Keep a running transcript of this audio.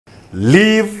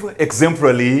Live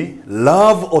exemplarily,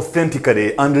 love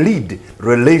authentically, and lead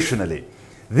relationally.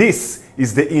 This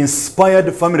is the Inspired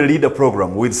Family Leader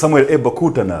Program with Samuel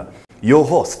A.Bakutana, your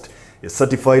host, a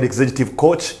certified executive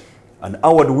coach, an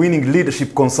award-winning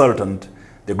leadership consultant,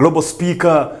 the global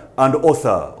speaker and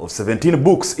author of 17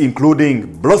 books,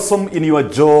 including Blossom in Your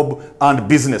Job and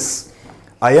Business.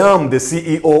 I am the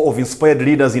CEO of Inspired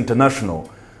Leaders International,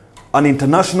 an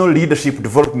international leadership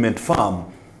development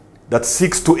firm that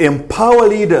seeks to empower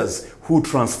leaders who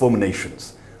transform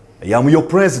nations. I am your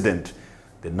president,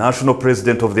 the national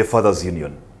president of the Fathers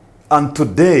Union. And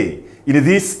today, in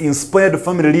this Inspired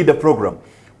Family Leader Program,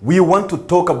 we want to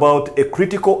talk about a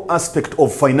critical aspect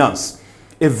of finance,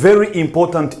 a very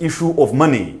important issue of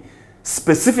money,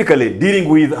 specifically dealing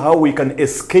with how we can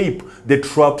escape the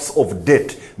traps of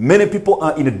debt. Many people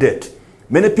are in debt.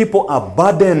 Many people are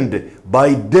burdened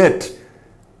by debt.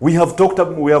 We have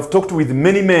talked with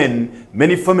many men,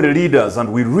 many family leaders,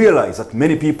 and we realize that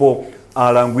many people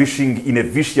are languishing in a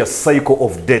vicious cycle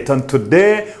of debt. And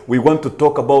today, we want to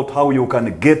talk about how you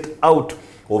can get out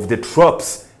of the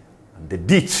traps and the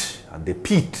ditch and the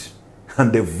pit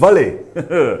and the valley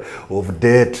of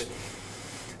debt.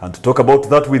 And to talk about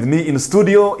that with me in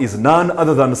studio is none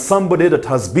other than somebody that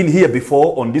has been here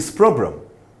before on this program.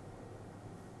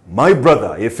 My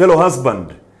brother, a fellow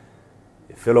husband,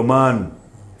 a fellow man,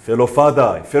 fellow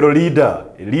father, a fellow leader,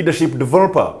 a leadership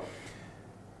developer,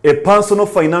 a personal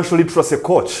financial literacy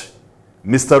coach,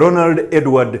 Mr. Ronald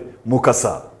Edward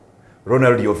Mukasa.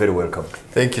 Ronald, you're very welcome.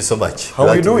 Thank you so much. How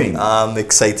are you doing? I'm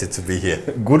excited to be here.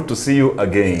 Good to see you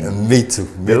again. Me too.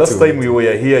 The last time we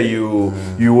were here, you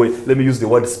were, let me use the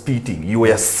word spitting. You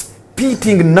were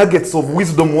spitting nuggets of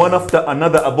wisdom one after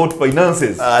another about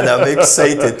finances. And I'm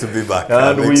excited to be back.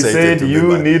 And we said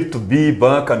you need to be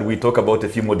back, and we talk about a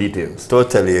few more details.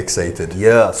 Totally excited.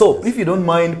 Yeah. So if you don't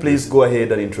mind, please go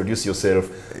ahead and introduce yourself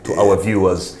to our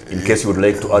viewers in case you would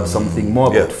like to add something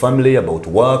more about family, about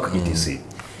work, etc.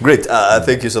 Great.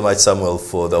 Thank you so much, Samuel,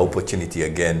 for the opportunity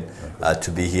again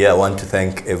to be here. I want to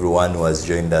thank everyone who has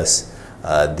joined us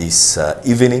this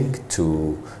evening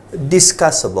to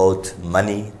discuss about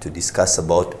money, to discuss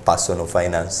about personal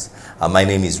finance. My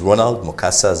name is Ronald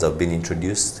Mukasa, as I've been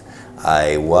introduced.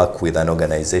 I work with an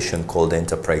organization called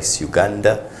Enterprise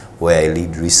Uganda, where I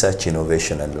lead research,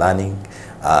 innovation, and learning.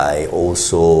 I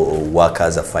also work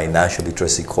as a financial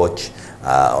literacy coach,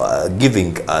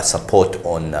 giving support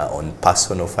on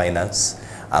personal finance.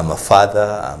 I'm a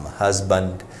father, I'm a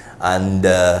husband, and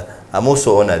I'm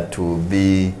also honored to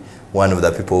be one of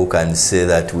the people who can say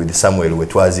that with Samuel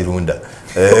Wetwazirunda.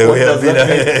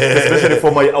 Especially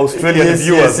for my Australian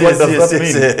viewers, what does that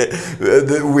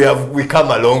mean? We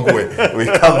come a long way. We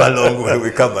come a long way.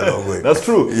 We come a long way. That's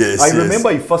true. Yes, I remember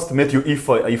I first met you,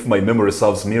 if my memory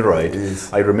serves me right,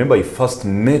 I remember I first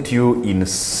met you in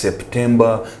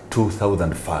September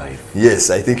 2005. Yes,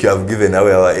 I think you have given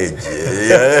away our age.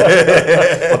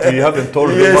 But we haven't told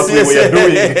them what we were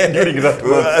doing during that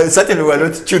month. Certainly we were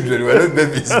not children, we were not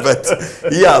babies, but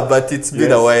yeah, but it's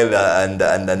been a while,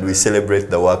 and we celebrate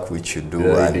the work which you do.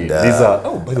 Yeah, and these are,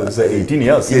 by the way, these are 18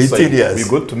 years. 18 years. We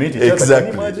got to meet each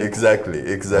other. Exactly.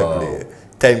 Wow.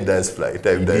 Time does fly.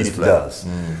 Time does fly.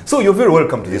 So you're very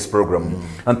welcome to this program.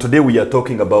 And today we are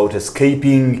talking about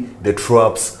escaping the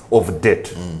traps of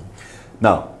debt.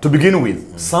 Now, to begin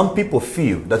with, some people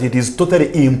feel that it is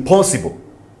totally impossible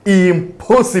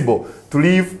to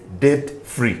live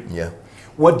debt-free. Yeah.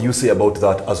 What do you say about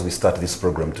that as we start this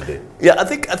program today? Yeah, I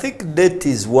think debt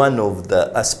is one of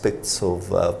the aspects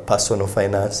of personal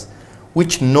finance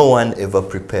which no one ever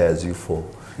prepares you for.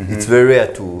 It's very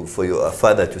rare for a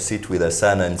father to sit with a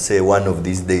son and say, one of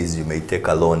these days you may take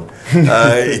a loan.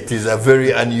 It is a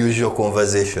very unusual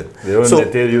conversation. They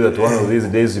only tell you that one of these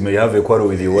days you may have a quarrel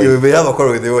with your wife. You may have a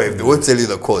quarrel with your wife. They won't tell you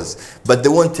the cause. But they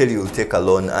won't tell you you'll take a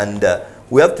loan. And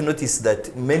we have to notice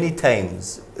that many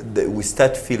times we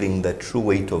start feeling the true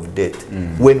weight of debt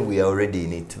when we are already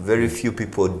in it. Very few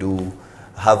people do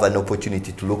have an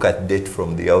opportunity to look at debt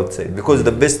from the outside, because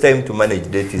the best time to manage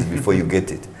debt is before you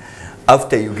get it.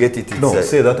 After you get it, it's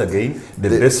say that again. The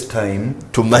best time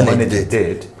to manage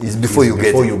debt is before you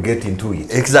get into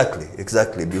it.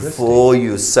 Exactly. Before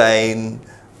you sign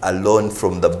a loan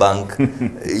from the bank,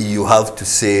 you have to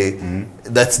say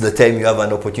that's the time you have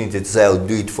an opportunity to say, I'll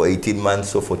do it for 18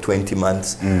 months or for 20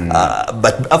 months.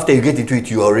 But after you get into it,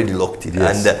 you're already locked in.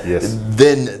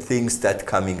 Then things start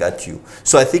coming at you.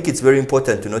 So I think it's very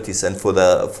important to notice, and for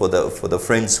the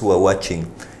friends who are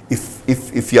watching,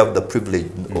 if you have the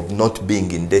privilege of not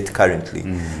being in debt currently,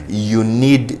 you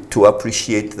need to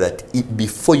appreciate that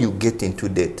before you get into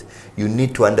debt, you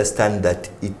need to understand that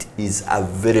it is a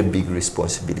very big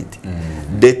responsibility.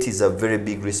 Debt is a very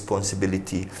big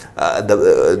responsibility.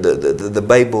 The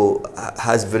Bible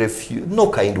has very few, no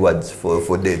kind words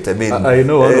for debt. I mean, I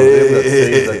know one of them that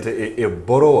says that a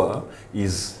borrower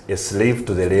is a slave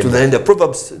to the lender. To the lender.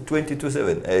 Proverbs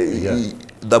 22:7.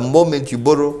 The moment you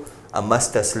borrow, a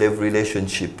master-slave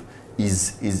relationship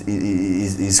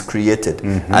is created.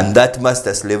 And that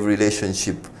master-slave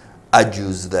relationship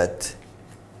argues that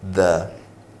the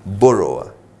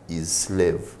borrower is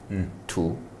slave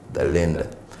to the lender.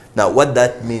 Now, what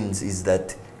that means is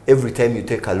that every time you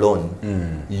take a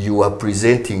loan, you are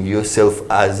presenting yourself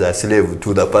as a slave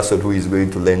to the person who is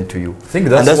going to lend to you. I think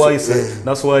that's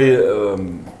why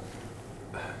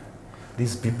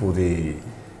these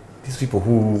people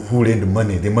who lend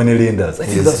money, the money lenders, I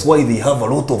think that's why they have a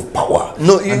lot of power.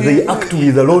 And they act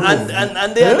with a lot of...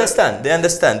 And they understand. They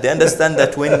understand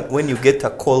that when you get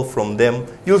a call from them,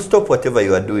 you'll stop whatever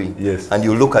you are doing. And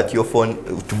you look at your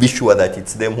phone to be sure that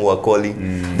it's them who are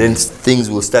calling. Then things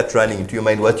will start running into your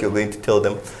mind what you're going to tell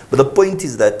them. But the point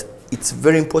is that it's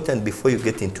very important before you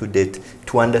get into debt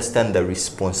to understand the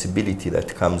responsibility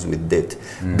that comes with debt.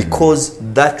 Because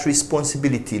that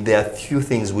responsibility, there are few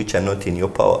things which are not in your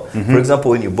power. For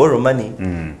example, when you borrow money,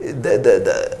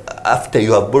 after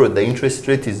you have borrowed, the interest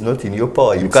rate is not in your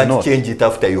power. You can't change it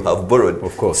after you have borrowed.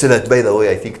 Of course. Say that, by the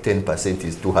way, I think 10%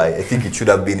 is too high. I think it should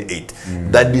have been 8.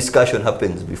 That discussion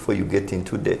happens before you get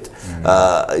into debt.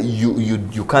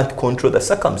 You can't control the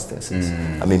circumstances.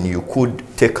 I mean, you could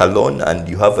take a loan and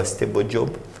you have a stable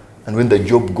job, and when the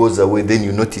job goes away, then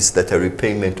you notice that a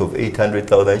repayment of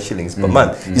 800,000 shillings per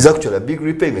month is actually a big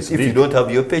repayment if you don't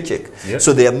have your paycheck.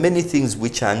 So there are many things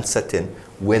which are uncertain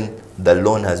when the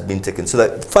loan has been taken. So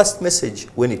the first message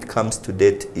when it comes to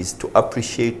debt is to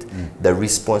appreciate the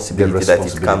responsibility that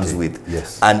it comes with.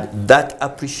 And that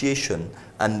appreciation,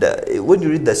 and when you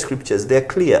read the scriptures, they're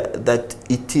clear that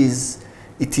it is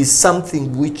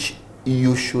something which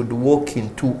you should walk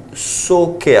into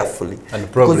so carefully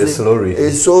and probably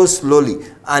slowly. So slowly,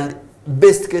 and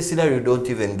best case scenario, you don't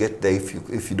even get there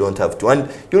if you don't have to. And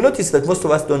you'll notice that most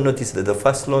of us don't notice that the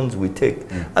first loans we take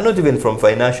are not even from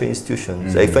financial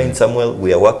institutions. I find Samuel,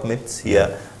 we are workmates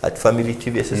here at Family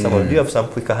TV. I say, Samuel, do you have some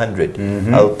quick 100?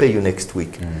 I'll pay you next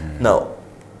week. Now,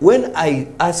 when I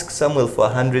ask Samuel for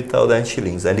 100,000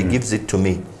 shillings and he gives it to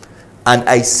me, and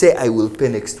I say I will pay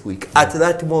next week, at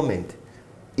that moment,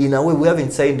 in a way, we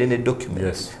haven't signed any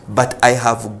document, but I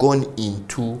have gone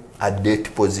into a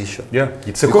debt position.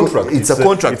 It's a contract. It's a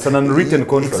contract. It's an unwritten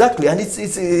contract. Exactly, and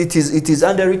it is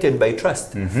underwritten by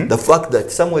trust. The fact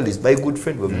that Samuel is my good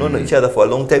friend, we've known each other for a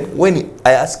long time. When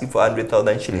I ask him for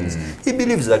 100,000 shillings, he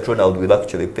believes that Ronald will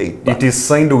actually pay it back. It is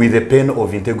signed with a pen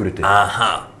of integrity.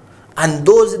 And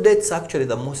those debts are actually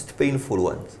the most painful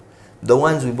ones. The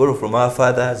ones we borrow from our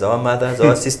fathers, our mothers,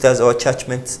 our sisters, our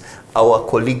churchmates, our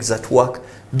colleagues at work.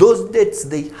 Those debts,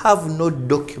 they have no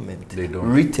document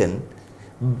written,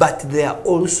 but they are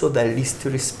also the least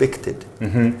respected.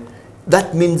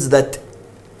 That means that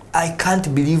I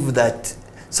can't believe that,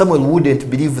 someone wouldn't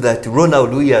believe that Ronald,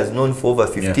 who he has known for over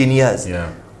 15 years,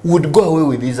 would go away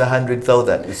with his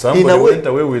 100,000. Somebody went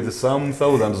away with some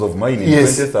thousands of mine in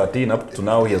 2013 up to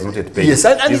now. He has not yet paid.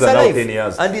 And he's alive. 10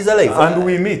 years. And he's alive. And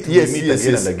we meet again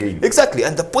and again. Exactly.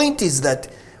 And the point is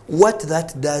that what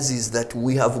that does is that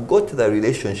we have got the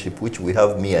relationship which we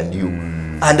have, me and you,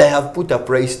 and I have put a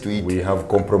price to it. We have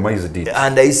compromised it.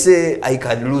 And I say I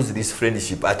can lose this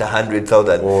friendship at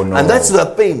 100,000. Oh, no. And that's the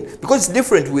pain, because it's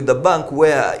different with the bank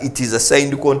where it is a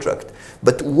signed contract.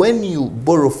 But when you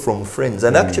borrow from friends,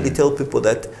 and actually tell people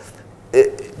that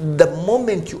the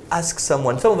moment you ask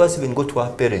someone, some of us even go to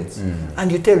our parents,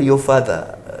 and you tell your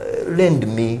father,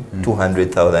 lend me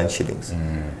 200,000 shillings.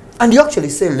 And you actually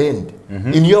say lend.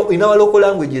 In our local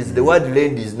languages, the word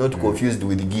lend is not confused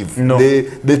with give. No.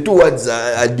 The two words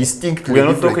are distinctly We are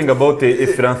not talking about a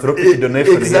philanthropic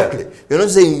donation. Exactly. You're not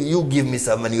saying you give me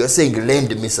some money, you're saying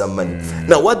lend me some money.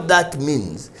 Now what that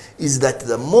means is that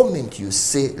the moment you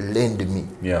say lend me,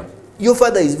 your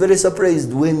father is very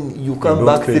surprised when you come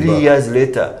back 3 years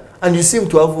later and you seem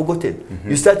to have forgotten.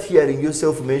 You start hearing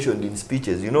yourself mentioned in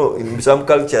speeches. You know, in some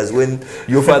cultures, when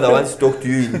your father wants to talk to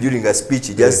you during a speech,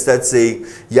 he just starts saying,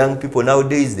 young people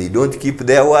nowadays, they don't keep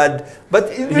their word. But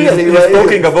really, he's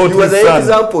talking about you are the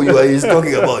example he's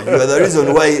talking about. You are the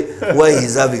reason why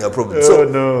he's having a problem.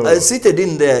 So seated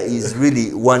in there is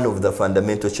really one of the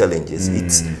fundamental challenges.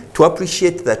 It's to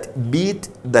appreciate that, be it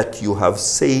that you have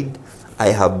said I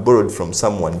have borrowed from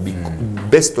someone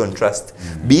based on trust,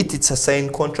 be it's a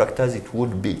signed contract as it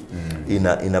would be in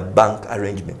a bank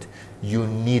arrangement, you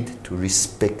need to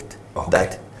respect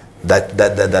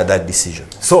that decision.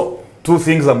 So, two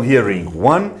things I'm hearing.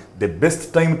 One, the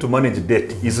best time to manage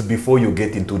debt is before you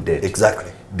get into debt.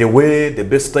 Exactly. The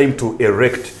best time to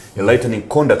erect a lightning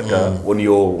conductor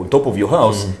on top of your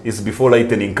house is before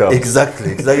lightning comes.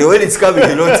 Exactly. When it's coming,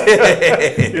 you don't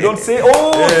say, you don't say,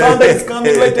 oh, thunder is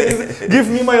coming, lightning is, give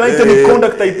me my lightning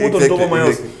conductor I put on top of my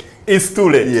house. It's too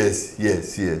late.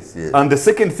 Yes. And the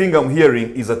second thing I'm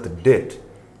hearing is that debt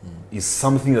is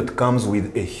something that comes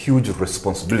with a huge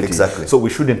responsibility. Exactly. So we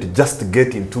shouldn't just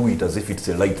get into it as if it's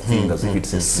a light thing, as if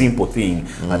it's a simple thing,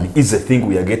 and it's a thing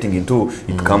we are getting into.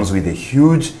 It comes with a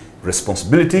huge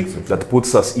responsibility that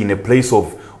puts us in a place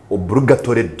of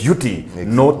obligatory duty,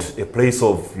 not a place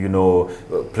of,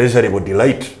 pleasurable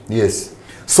delight. Yes.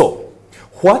 So,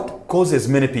 what causes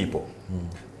many people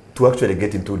to actually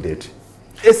get into debt?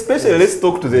 Especially, let's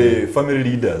talk to the family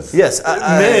leaders. Yes.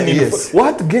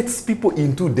 What gets people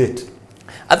into debt?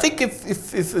 I think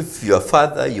if you're a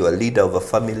father, you're a leader of a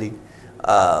family,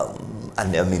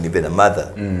 and I mean even a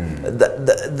mother,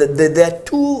 there are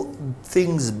two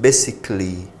things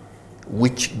basically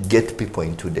which get people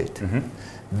into debt.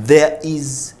 There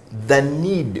is the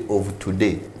need of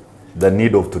today. The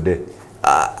need of today.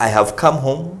 I have come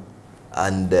home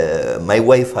and my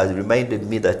wife has reminded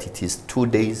me that it is 2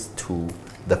 days to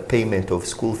the payment of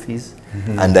school fees,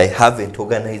 and I haven't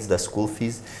organized the school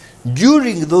fees.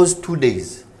 During those 2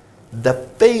 days, the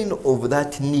pain of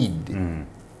that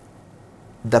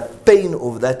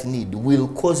need, will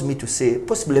cause me to say,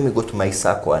 possibly let me go to my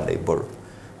circle and I borrow.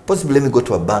 Possibly let me go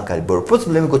to a bank and I borrow.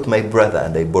 Possibly let me go to my brother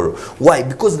and I borrow. Why?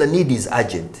 Because the need is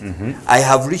urgent. I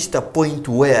have reached a point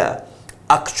where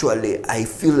actually I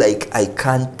feel like I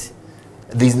can't,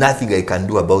 there's nothing I can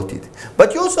do about it.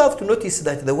 But you also have to notice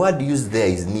that the word used there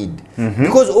is need.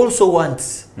 Because also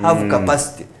wants have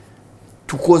capacity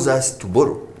to cause us to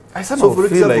borrow. I somehow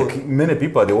feel like many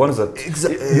people are the ones that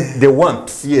they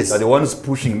want. Yes. Are the ones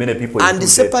pushing many people. And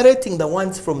separating the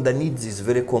wants from the needs is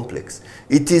very complex.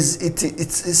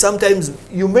 It's sometimes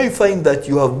you may find that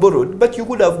you have borrowed, but you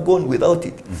could have gone without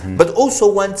it. But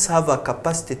also wants have a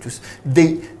capacity to.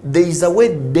 There is a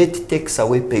way debt takes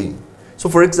away pain. So,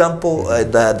 for example,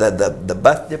 the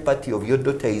birthday party of your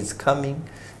daughter is coming.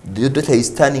 Your daughter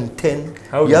is turning 10.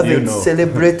 How you haven't you know?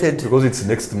 Celebrated. Because it's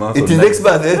next month. It is next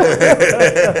month.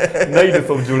 9th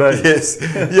of July. Yes.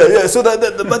 Yeah. So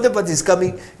the birthday party is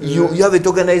coming. You haven't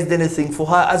organized anything for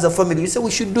her as a family. You say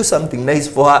we should do something nice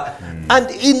for her.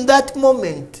 And in that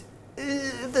moment,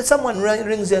 someone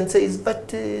rings you and says,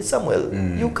 but Samuel,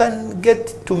 you can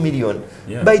get 2 million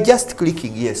by just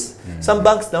clicking yes. Some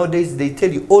banks nowadays, they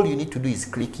tell you all you need to do is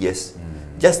click yes.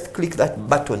 Just click that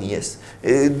button yes.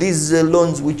 These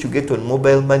loans which you get on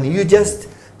mobile money, you just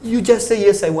say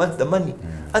yes, I want the money.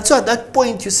 And so at that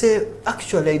point you say,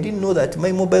 actually I didn't know that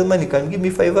my mobile money can give me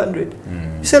 500.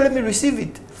 You say, let me receive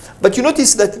it. But you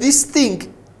notice that this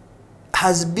thing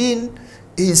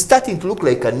is starting to look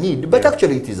like a need, but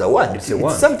actually it is a want.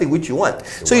 It's something which you want.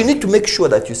 So you need to make sure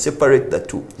that you separate the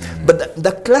two. But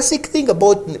the classic thing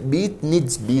about be it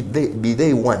needs, be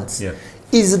they wants,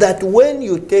 is that when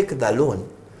you take the loan,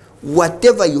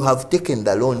 whatever you have taken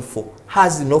the loan for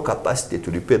has no capacity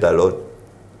to repay the loan.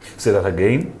 Say that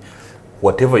again.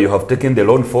 Whatever you have taken the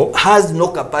loan for has no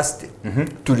capacity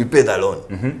to repay the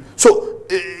loan. So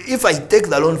if I take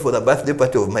the loan for the birthday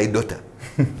party of my daughter,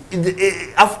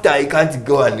 after I can't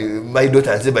go and my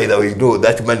daughter and say, by the way, no,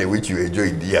 that money which you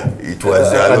enjoyed here, it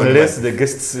was unless the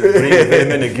guests bring very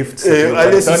many gifts.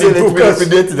 Unless you say, let me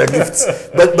liquidate the gifts.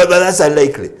 But that's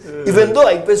unlikely. Even though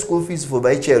I pay school fees for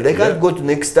my child, I can't go to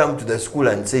next term to the school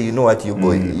and say, you know what, you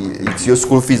boy, it's your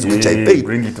school fees which I paid.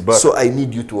 Bring it back. So I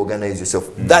need you to organize yourself.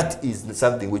 That is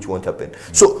something which won't happen.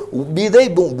 So be they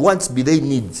wants, be they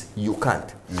needs, you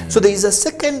can't. So there is a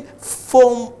second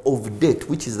form of debt,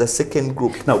 which is the second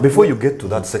group. Now, before you get to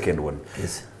that second one,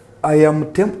 I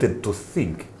am tempted to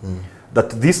think that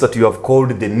this that you have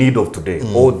called the need of today,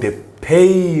 or the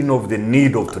pain of the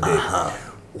need of today,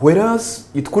 whereas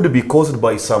it could be caused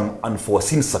by some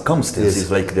unforeseen circumstances,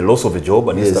 like the loss of a job,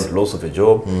 an instant loss of a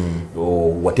job,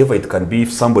 or whatever it can be.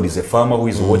 If somebody is a farmer who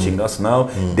is watching us now,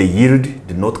 the yield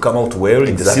did not come out well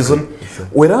in the season.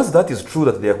 Whereas that is true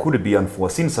that there could be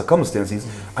unforeseen circumstances,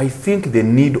 I think the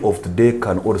need of today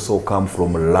can also come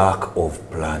from lack of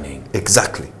planning.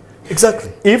 Exactly.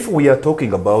 If we are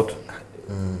talking about,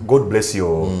 God bless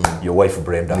your wife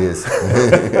Brenda. Yes.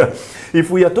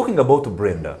 If we are talking about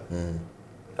Brenda,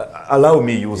 allow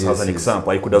me use as an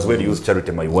example. I could as well use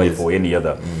Charity, my wife, or any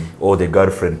other, or the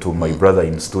girlfriend to my brother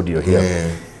in studio here,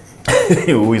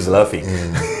 who is laughing.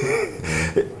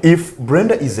 If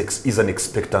Brenda is an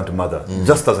expectant mother,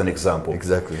 just as an example.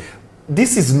 Exactly.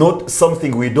 This is not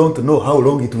something we don't know how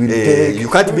long it will take. You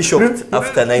can't be shocked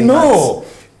after 9 months. No.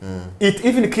 It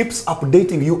even keeps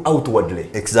updating you outwardly.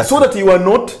 Exactly. So that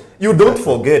you don't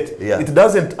forget. Yeah. It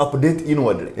doesn't update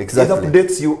inwardly. Exactly. It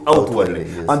updates you outwardly.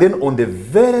 Yes. And then on the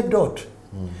very dot,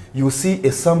 you see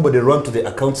somebody run to the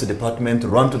accounts department,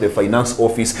 run to the finance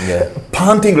office,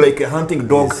 panting like a hunting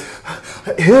dog.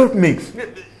 Yes. Help me.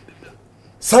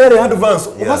 Salary advance.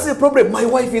 What's the problem? My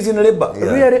wife is in labor.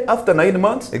 Really? After 9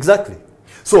 months? Exactly.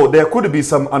 So there could be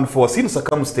some unforeseen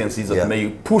circumstances that may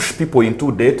push people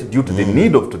into debt due to the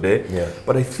need of today.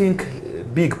 But I think a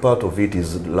big part of it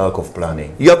is lack of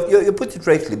planning. You put it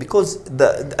rightly, because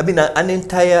an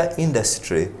entire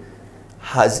industry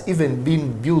has even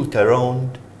been built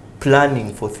around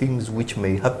planning for things which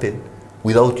may happen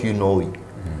without you knowing.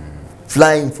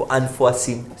 Flying for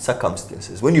unforeseen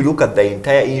circumstances. When you look at the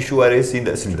entire insurance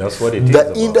industry, that's what it is.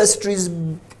 The industry's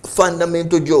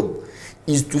fundamental job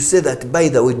is to say that, by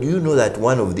the way, do you know that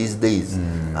one of these days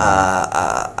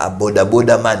a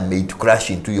border man may crash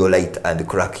into your light and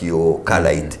crack your car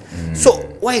light? So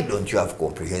why don't you have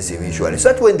comprehensive insurance?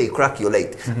 So that when they crack your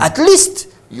light, at least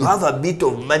you have a bit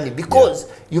of money, because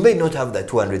you may not have the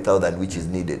 200,000 which is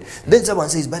needed. Then someone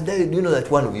says, but do you know that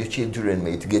one of your children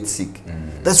may get sick?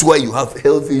 That's why you have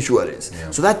health insurance.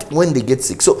 So that when they get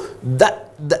sick. So that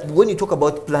when you talk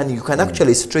about planning, you can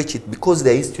actually stretch it, because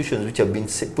there are institutions which have been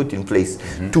put in place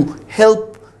to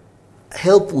help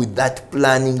with that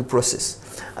planning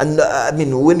process. And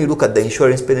when you look at the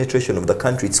insurance penetration of the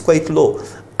country, it's quite low.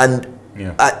 And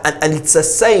it's a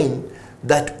sign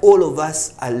that all of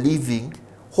us are living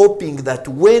hoping that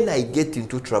when I get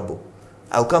into trouble,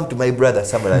 I'll come to my brother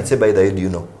Samuel and say, by the way, do you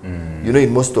know? You know,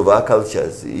 in most of our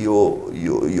cultures, the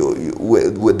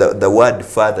word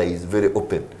father is very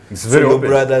open. It's very open. Your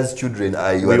brother's children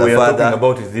are your father. We were talking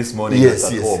about it this morning at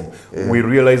home. We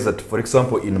realized that, for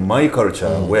example, in my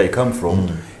culture, where I come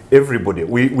from, everybody,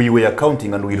 we were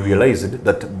counting, and we realized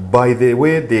that by the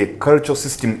way the cultural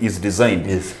system is designed,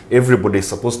 everybody is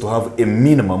supposed to have a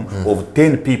minimum of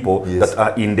 10 people that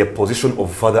are in the position of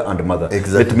father and mother.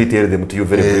 Exactly. Let me tell them to you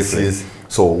very briefly.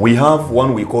 So we have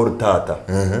one we call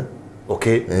Tata.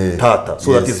 Okay, Tata.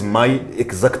 So that is my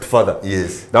exact father.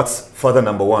 That's father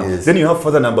number one. Then you have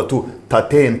father number two,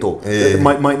 Tatento.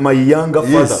 My younger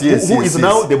father, who is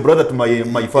now the brother to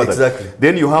my father. Exactly.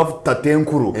 Then you have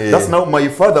Tatenkuru. That's now my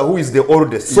father, who is the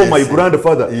oldest. So my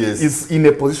grandfather is in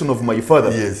a position of my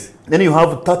father. Then you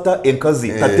have Tata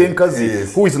Enkazi,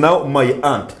 Tatenkazi, who is now my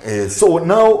aunt. So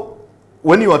now,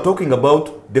 when you are talking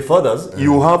about the fathers,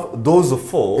 you have those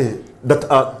four that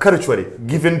are culturally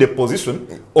given the position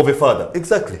of a father.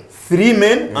 Exactly. 3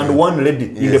 men and 1 lady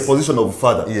in the position of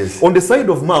father. On the side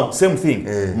of mom, same thing.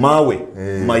 Mawe,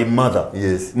 my mother.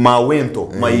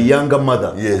 Mawento, my younger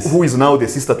mother, who is now the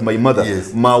sister to my mother.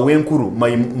 Mawenkuru,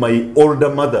 my older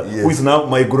mother, who is now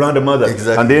my grandmother.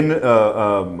 And then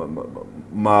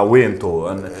Mawento.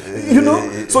 And you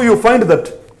know, so you find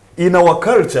that in our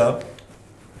culture,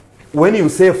 when you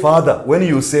say father, when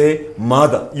you say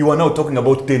mother, you are now talking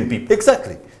about 10 people.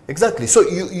 Exactly, exactly. So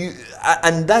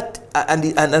and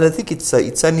I think it's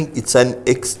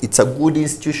a good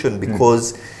institution,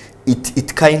 because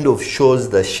it kind of shows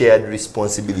the shared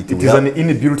responsibility. It is an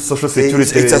inbuilt social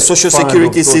security. It's a social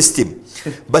security system.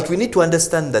 But we need to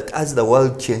understand that as the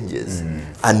world changes,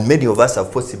 and many of us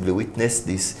have possibly witnessed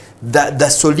this, the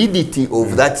solidity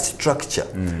of that structure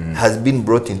has been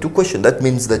brought into question. That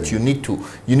means that you need to,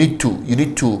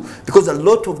 because a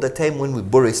lot of the time when we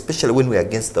borrow, especially when we're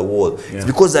against the wall, it's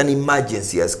because an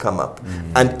emergency has come up.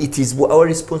 And it is our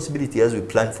responsibility as we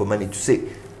plan for money to say,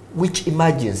 which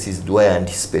emergencies do I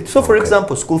anticipate? So for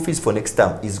example, school fees for next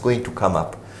term is going to come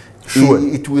up. Sure.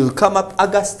 It will come up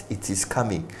August, it is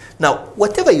coming. Now,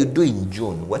 whatever you do in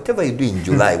June, whatever you do in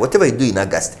July, whatever you do in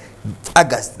August,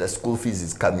 the school fees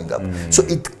is coming up. So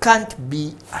it can't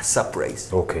be a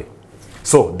surprise. Okay.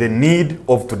 So the need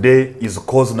of today is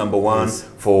cause number one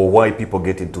for why people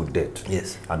get into debt.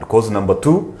 And cause number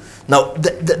two? Now,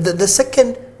 the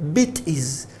second bit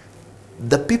is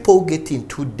the people get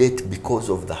into debt because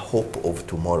of the hope of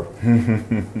tomorrow.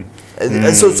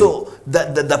 And so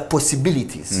the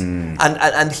possibilities.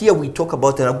 And here we talk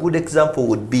about, and a good example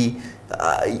would be,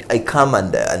 I come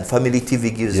and Family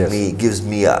TV gives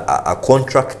me a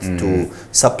contract to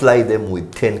supply them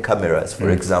with 10 cameras, for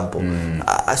example.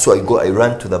 So I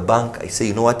run to the bank, I say,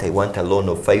 you know what, I want a loan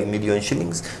of 5 million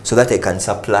shillings so that I can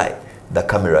supply the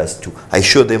cameras to. I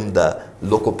show them the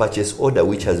local purchase order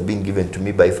which has been given to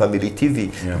me by Family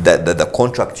TV. Yeah. The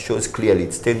contract shows clearly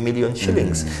it's 10 million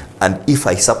shillings. And if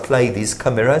I supply these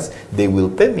cameras, they will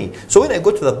pay me. So when I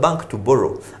go to the bank to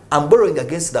borrow, I'm borrowing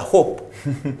against the hope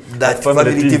that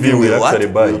Family TV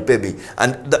will pay me.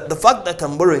 And the fact that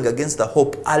I'm borrowing against the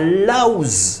hope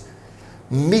allows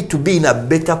me to be in a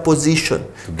better position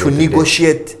to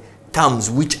negotiate terms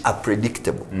which are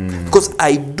predictable. Because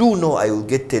I do know I will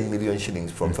get 10 million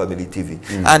shillings from Family TV.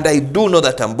 And I do know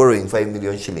that I'm borrowing 5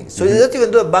 million shillings. So that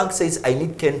even though the bank says I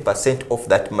need 10% of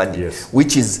that money,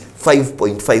 which is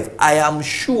 5.5, I am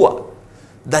sure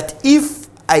that if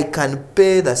I can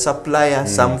pay the supplier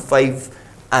some 5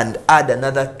 and add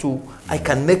another 2, I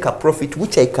can make a profit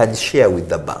which I can share with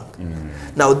the bank.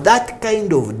 Now that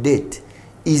kind of debt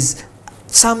is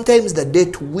sometimes the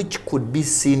debt which could be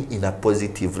seen in a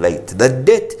positive light, the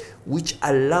debt which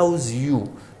allows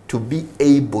you to be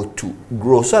able to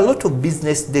grow. So a lot of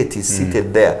business debt is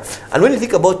seated there. And when you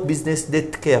think about business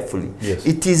debt carefully,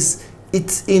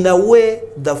 it's in a way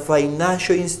the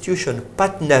financial institution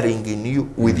partnering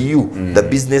with you, the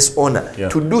business owner,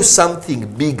 to do something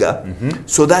bigger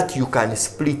so that you can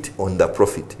split on the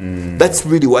profit. That's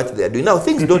really what they're doing. Now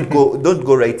things don't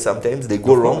go right sometimes, they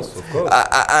go wrong.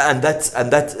 And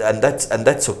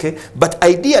that's okay. But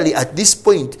ideally at this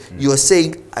point you're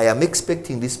saying I am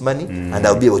expecting this money and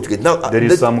I'll be able to get. Now there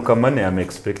is some money I'm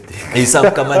expecting. There is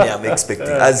some money I'm expecting.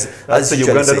 As the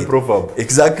Ugandan proverb.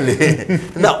 Exactly.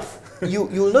 Now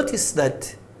you'll notice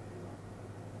that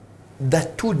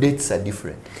the two dates are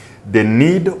different. The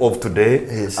need of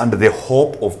today and the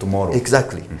hope of tomorrow.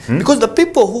 Exactly. Because the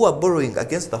people who are borrowing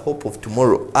against the hope of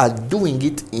tomorrow are doing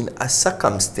it in a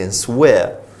circumstance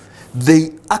where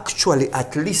they actually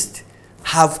at least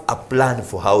have a plan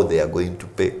for how they are going to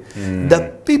pay.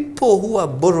 The people who are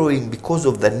borrowing because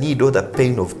of the need or the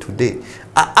pain of today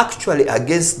are actually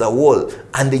against the wall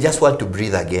and they just want to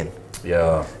breathe again.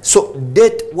 Yeah. So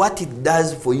debt, what it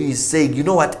does for you is saying, you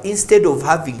know what, instead of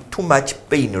having too much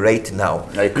pain right now,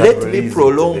 let me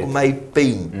prolong my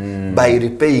pain by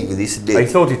repaying this debt. I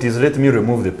thought it is let me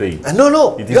remove the pain.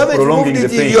 No, it you haven't prolonging removed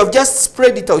it, the pain. you have just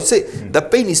spread it out. Say the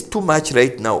pain is too much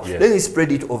right now, let me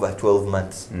spread it over 12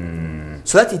 months.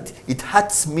 So that it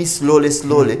hurts me slowly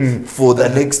for the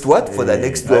next what? For the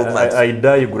next 12 months. I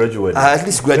die gradually. At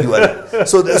least gradually.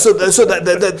 So that's the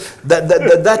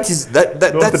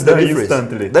difference.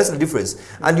 Instantly. That's the difference.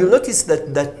 And you'll notice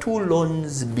that the two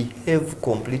loans behave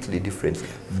completely differently.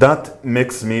 That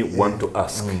makes me want to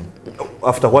ask,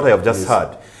 after what I have just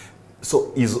heard,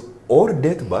 so is all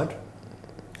debt bad?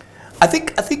 I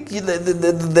think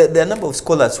there are a number of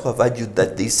scholars who have argued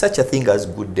that there is such a thing as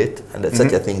good debt and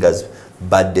such a thing as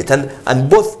bad debt. And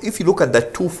both, if you look at the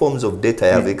two forms of debt I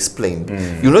have explained,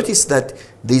 you notice that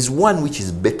there is one which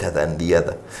is better than the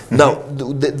other. Now,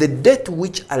 the debt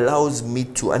which allows me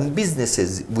to, and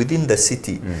businesses within the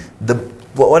city,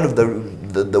 one of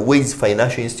the ways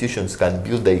financial institutions can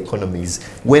build the economy is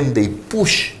when they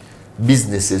push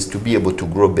businesses to be able to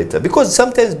grow better, because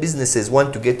sometimes businesses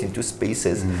want to get into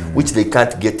spaces which they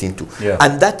can't get into,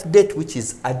 and that debt which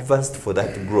is advanced for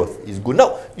that growth is good.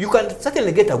 Now you can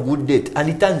certainly get a good debt and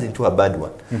it turns into a bad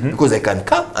one, because I can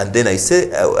come and then I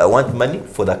say I want money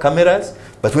for the cameras,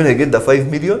 but when I get the 5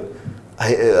 million,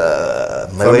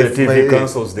 my wife TV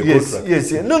cancels the contract.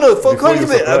 Yes. No. For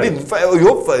I mean, we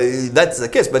hope that's the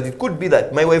case, but it could be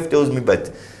that my wife tells me,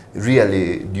 but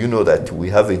really, do you know that we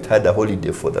haven't had a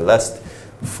holiday for the last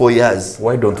 4 years?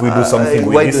 Why don't we do something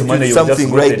with this money?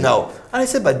 Something right now. And I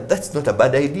said, but that's not a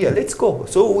bad idea. Let's go.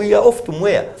 So we are off to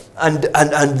Mwea. And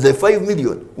the 5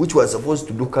 million, which was supposed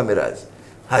to do cameras,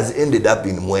 has ended up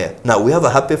in Mwea. Now we have a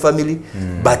happy family,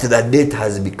 but the debt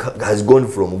has gone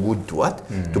from good to what?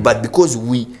 To bad, because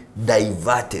we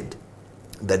diverted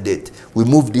the debt. We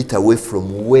moved it away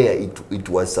from where it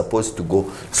was supposed to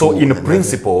go. So in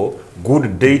principle,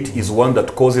 good debt is one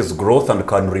that causes growth and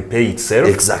can repay itself.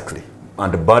 Exactly.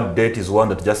 And bad debt is one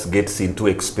that just gets into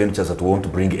expenditures that won't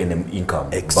bring any income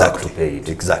back to pay it.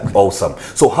 Exactly. Awesome.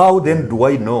 So how then do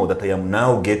I know that I am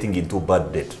now getting into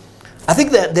bad debt? I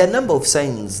think that there are a number of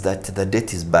signs that the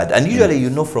debt is bad. And usually you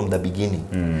know from the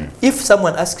beginning. If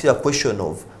someone asks you a question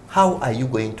of, how are you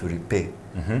going to repay?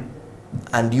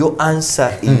 And your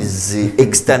answer is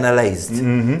externalized,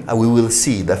 we will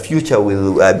see. The future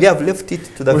will, we have left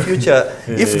it to the future.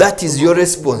 If that is your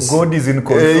response, God is in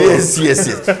control. Yes.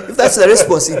 If that's the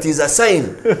response, it is a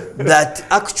sign that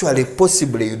actually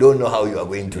possibly you don't know how you are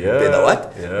going to repay the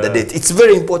what? The debt. It's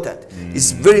very important.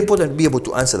 It's very important to be able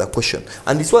to answer the question.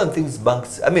 And it's one of the things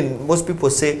banks, I mean, most people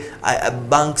say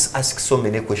banks ask so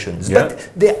many questions, but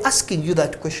they're asking you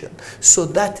that question so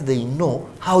that they know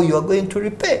how you are going to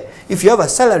repay. If If you have a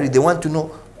salary, they want to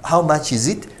know how much is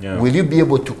it? Yeah. Will you be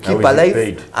able to keep How is it alive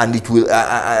paid? and it will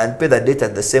and pay the debt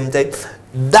at the same time?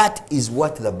 That is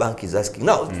what the bank is asking.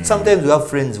 Now, sometimes we have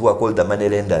friends who are called the money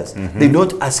lenders. They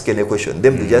don't ask any question.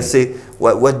 Them they just say,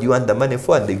 what do you want the money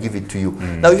for? And they give it to you.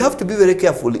 Now, you have to be very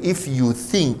careful if you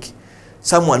think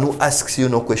someone who asks you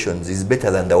no questions is better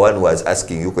than the one who is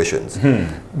asking you questions.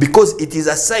 Because it is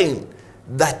a sign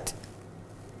that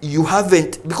you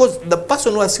haven't, because the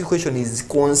person who asks you a question is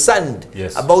concerned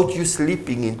about you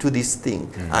slipping into this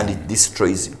thing and it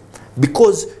destroys you.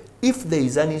 Because if there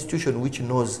is an institution which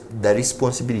knows the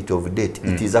responsibility of debt,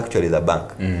 it is actually the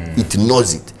bank. It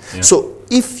knows it. So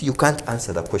if you can't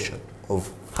answer the question of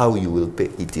how you will pay,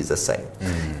 it is a sign.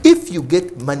 If you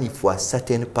get money for a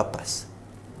certain purpose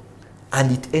and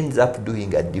it ends up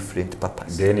doing a different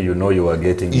purpose, then you know you are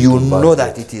getting, you know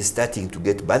that it is starting to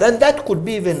get bad. And that could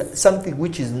be even something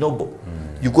which is noble.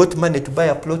 You got money to buy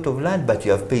a plot of land, but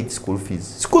you have paid school fees.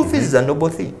 School fees is a noble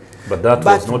thing. But that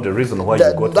was not the reason why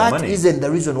you got the money. That isn't the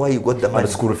reason why you got the money. And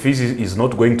school fees is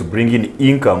not going to bring in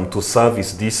income to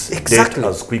service this debt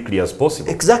as quickly as possible.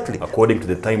 Exactly. According to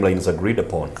the timelines agreed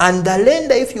upon. And the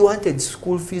lender, if you wanted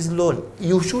school fees loan,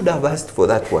 you should have asked for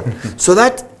that one. So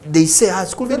that they say,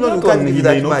 school fees loan, you can't give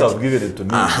that much. He may not have given it to me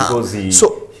because he...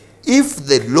 So if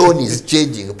the loan is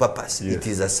changing purpose, it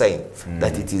is a sign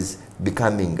that it is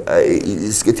becoming,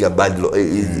 it's getting a bad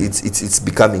it's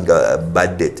becoming a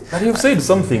bad debt. But you've said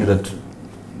something that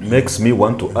makes me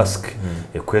want to ask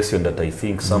a question that I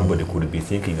think somebody could be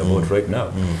thinking about right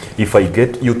now. If I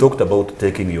get, you talked about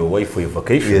taking your wife for a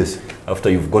vacation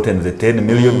after you've gotten the 10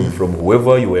 million from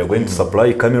whoever you were going to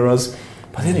supply cameras,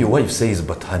 but then your wife says,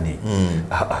 but honey,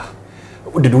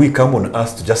 did we come on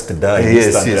earth to just die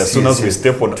as soon as we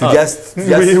step on earth?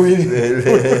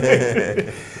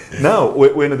 Now,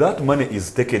 when that money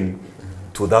is taken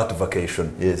to that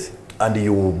vacation, and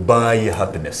you buy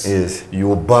happiness,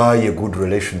 you buy a good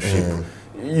relationship,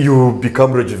 you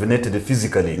become rejuvenated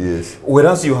physically,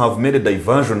 whereas you have made a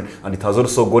diversion and it has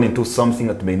also gone into something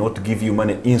that may not give you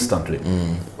money instantly.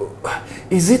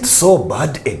 Is it so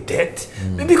bad a debt?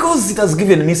 Because it has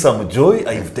given me some joy.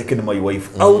 I've taken my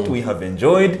wife out. We have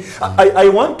enjoyed. I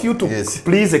want you to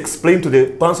please explain to the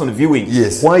person viewing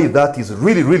why that is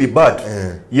really, really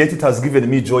bad. Yet it has given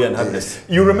me joy and happiness.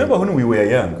 You remember when we were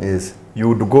young? You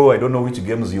would go, I don't know which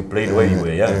games you played when you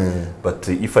were young, but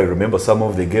if I remember some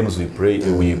of the games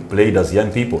we played as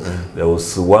young people, there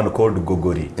was one called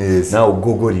Gogori. Now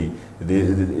Gogori,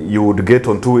 you would get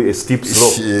onto a steep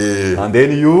slope and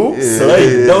then you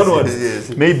slide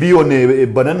downwards, maybe on a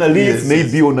banana leaf,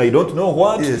 maybe on I don't know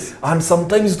what, and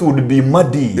sometimes it would be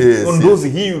muddy on those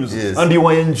hills, and you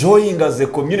are enjoying as a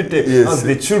community, as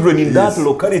the children in that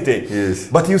locality.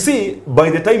 But you see, by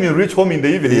the time you reach home in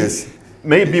the evening,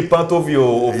 maybe part of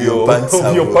your pants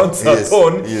are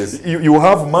torn. You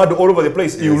have mud all over the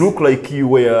place. You look like you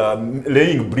were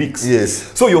laying bricks.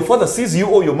 So your father sees you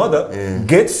or your mother,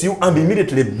 gets you and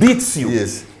immediately beats you.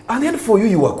 And then for you,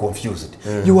 you are confused.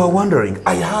 You are wondering,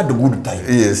 I had a good time.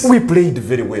 We played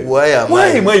very well. Why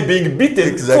am I being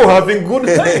beaten for having good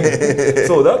time?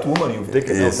 So that woman you've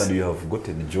taken out and you have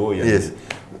gotten joy. And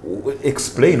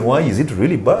explain why is it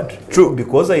really bad? True,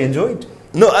 because I enjoyed.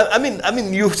 No, I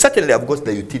mean, you certainly have got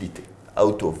the utility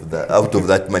out of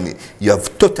that money. You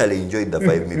have totally enjoyed the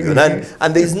 5 million,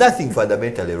 and there is nothing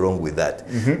fundamentally wrong with that.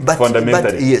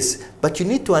 But you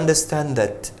need to understand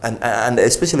that, and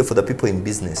especially for the people in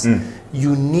business,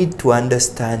 you need to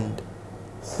understand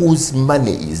whose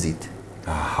money is it.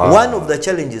 One of the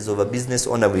challenges of a business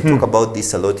owner, we talk about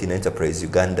this a lot in Enterprise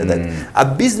Uganda, that a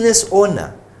business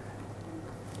owner,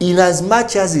 in as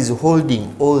much as he's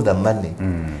holding all the money,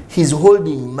 he's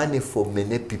holding money for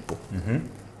many people.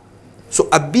 So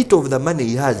a bit of the money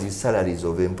he has is salaries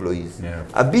of employees.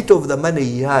 A bit of the money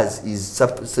he has is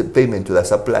payment to the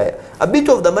supplier. A bit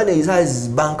of the money he has is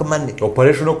bank money.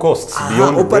 Operational costs.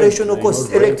 Beyond operational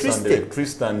costs. Electricity.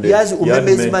 And he has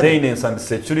maintenance and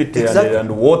security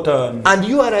and water. And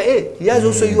URA. He has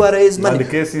also URA's money. And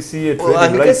the KCCA,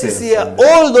 and the KCCA.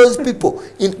 All those people,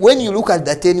 when you look at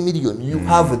the 10 million, you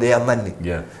have their money.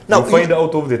 Now you find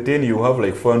out of the 10, you have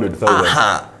like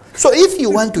 400,000. So if you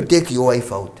want to take your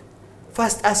wife out,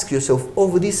 first ask yourself,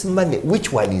 of this money,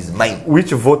 which one is mine?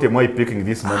 Which vote am I picking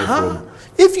this money from?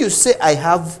 If you say, I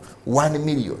have 1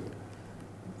 million,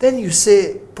 then you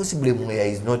say, possibly Mwea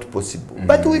is not possible.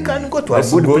 But we can go to a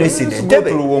good place in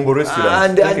Entebbe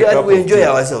and we enjoy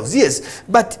ourselves. Yes,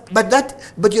 but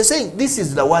you're saying, this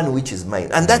is the one which is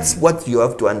mine. And that's what you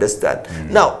have to understand.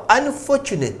 Now,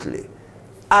 unfortunately,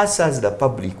 us as the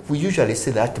public, we usually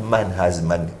say that man has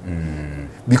money.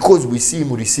 because we see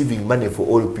him receiving money for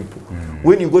all people.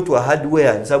 When you go to a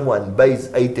hardware and someone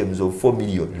buys items of 4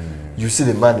 million, you see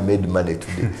the man made money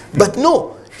today. But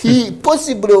no, he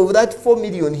possibly of that 4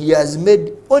 million, he has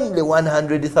made only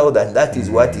 100,000. That is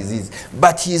what it is.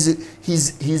 But he's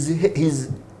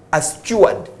a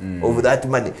steward of that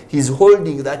money. He's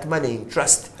holding that money in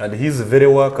trust. And his very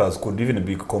workers could even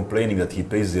be complaining that he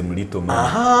pays them little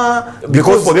money.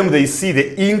 Because for them they see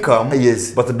the income,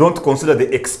 yes, but don't consider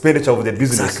the expenditure of the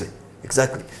business.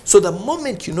 Exactly. So the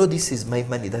moment you know this is my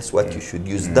money, that's what you should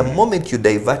use. The moment you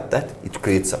divert that, it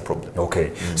creates a problem.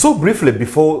 Okay. So briefly,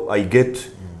 before I get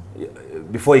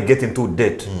into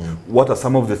debt, what are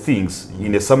some of the things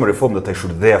in a summary form that I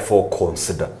should therefore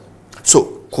consider?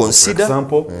 So consider, for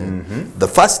example, the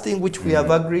first thing which we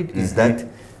have agreed is that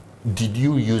did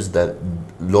you use the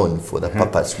loan for the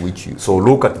purpose which you... So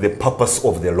look at the purpose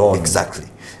of the loan. Exactly.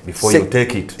 Before you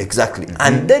take it. Exactly.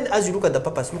 And then as you look at the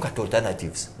purpose, look at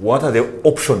alternatives. What are the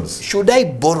options? Should I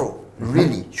borrow,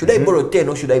 really? Should I borrow 10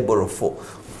 or should I borrow 4?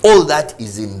 All that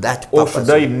is in that purpose. Or should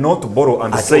I not borrow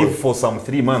and save for some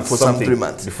 3 months? For some 3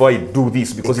 months. Before I do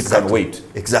this, because it can wait.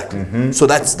 Exactly. So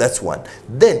that's one.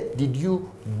 Then, did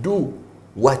you do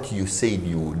what you said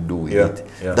you would do with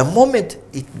it? The moment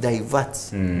it diverts,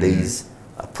 there is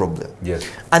a problem. Yes.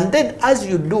 And then as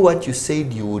you do what you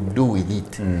said you would do with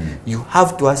it, you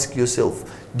have to ask yourself,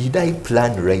 did I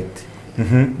plan right?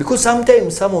 Because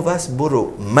sometimes some of us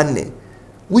borrow money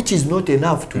which is not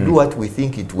enough to do what we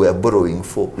think it we're borrowing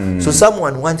for. So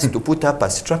someone wants to put up a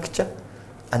structure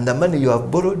and the money you have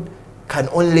borrowed can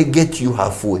only get you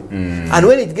halfway. And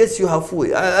when it gets you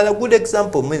halfway, and a good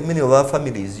example, many of our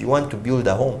families, you want to build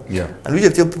a home. And we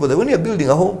just tell people that when you're building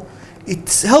a home,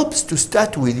 it helps to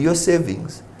start with your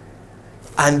savings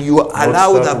and you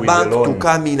allow the bank to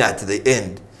come in at the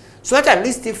end. So that at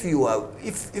least if you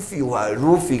are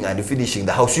roofing and finishing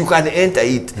the house, you can enter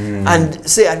it and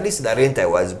say at least the rent I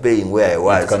was paying where I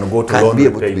was can go to loan be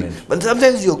able repayment. to be. But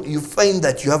sometimes you find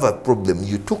that you have a problem.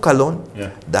 You took a loan,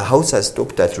 the house has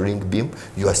stopped at ring beam,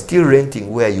 you are still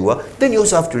renting where you are, then you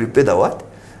also have to repay the what?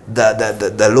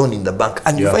 The loan in the bank.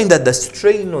 And you find that the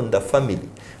strain on the family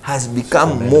has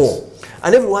become more.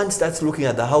 And everyone starts looking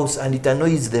at the house and it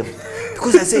annoys them.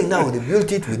 Because they're saying now they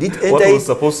built it, we did enter what was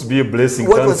supposed to be a blessing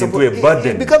turns into a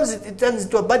burden. It turns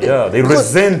into a burden. Yeah, they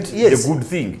resent the good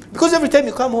thing. Because every time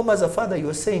you come home as a father,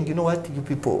 you're saying, you know what, you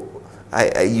people,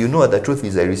 you know the truth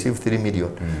is I received 3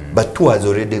 million, but 2 has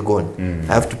already gone.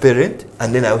 I have to pay rent,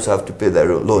 and then I also have to pay the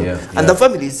loan. And the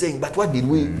family is saying, but what did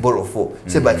we borrow for?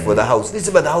 Say, but for the house. They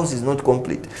say, but the house is not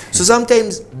complete. So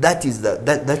sometimes that is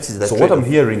the So what I'm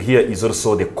hearing here is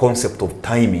also the concept of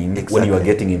timing when you are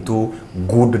getting into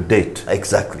good debt.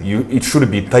 Exactly. It should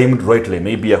be timed rightly,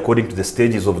 maybe according to the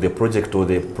stages of the project or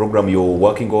the program you're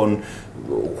working on,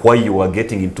 why you are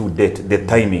getting into debt, the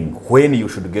timing, when you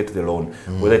should get the loan,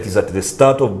 whether it is at the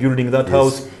start of building that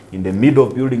house, in the middle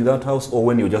of building that house, or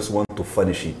when you just want to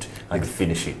furnish it and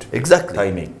finish it. Exactly.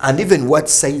 Timing. And even what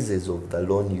sizes of the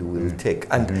loan you will take.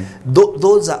 And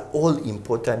those are all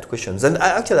important questions. And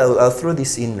I'll throw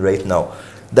this in right now,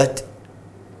 that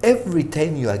every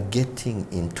time you are getting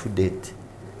into debt,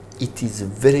 it is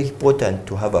very important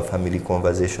to have a family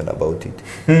conversation about it.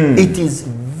 It is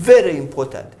very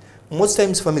important. Most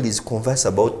times families converse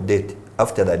about debt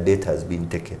after the debt has been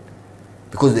taken.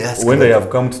 Because they ask when they have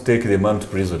come to take the man to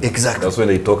prison. Exactly. That's when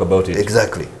they talk about it.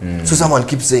 Exactly. So someone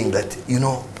keeps saying that, you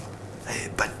know,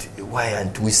 but why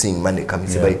aren't we seeing money coming?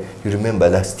 But you remember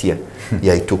last year,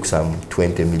 I took some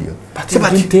 20 million. But you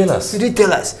didn't tell us. You didn't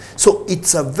tell us. So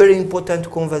it's a very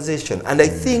important conversation. And I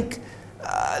think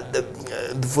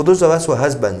for those of us who are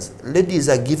husbands, ladies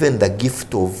are given the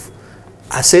gift of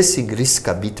assessing risk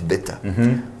a bit better.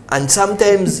 And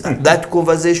sometimes that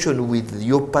conversation with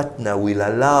your partner will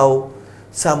allow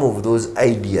some of those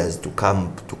ideas to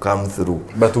come through.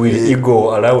 But will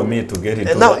ego allow me to get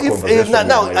into now, that conversation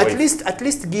now with my wife? at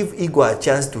least give ego a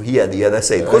chance to hear the other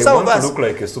side. Because I some want of us to look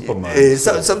like a Superman.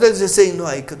 sometimes they say, no,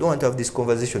 I don't want to have this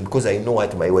conversation because I know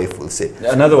what my wife will say.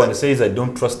 Another one says, I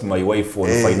don't trust my wife on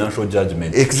financial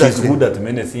judgment. Exactly. She's good at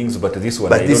many things, but this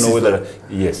one, I don't know whether...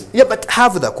 Yes. Yeah, but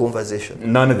have the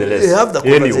conversation. Nonetheless. Have the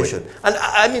conversation. Anyway. And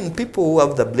I mean, people who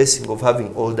have the blessing of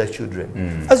having older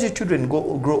children, as your children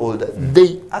grow older, they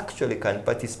actually can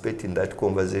participate in that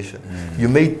conversation. You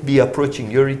may be approaching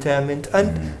your retirement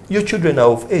and your children are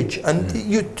of age, and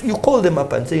you call them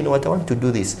up and say, you know what, I want to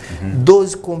do this.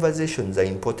 Those conversations are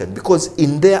important because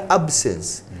in their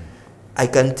absence, I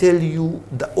can tell you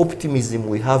the optimism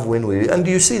we have when and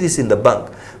you see this in the bank,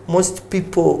 most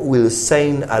people will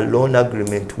sign a loan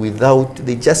agreement without,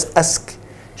 they just ask,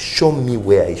 show me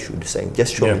where I should sign.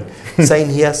 Just show me. Sign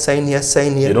here, sign here,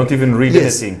 sign here. You don't even read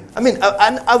anything. I mean,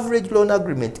 an average loan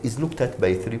agreement is looked at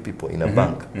by 3 people in a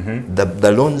bank.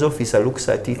 The loans officer looks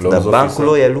at it, the bank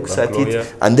lawyer looks at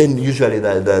it, and then usually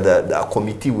the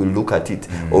committee will look at it,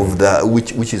 of the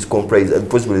which is comprised, and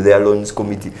possibly their loans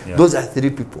committee. Those are 3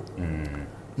 people.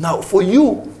 Now, for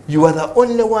you, you are the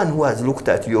only one who has looked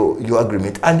at your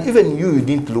agreement, and even you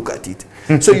didn't look at it.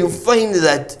 So you find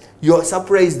that you're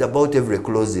surprised about every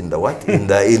clause in the what?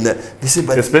 They say,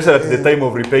 but, especially at the time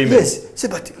of repayment. Yes. Say,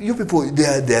 but you people,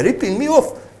 they are ripping me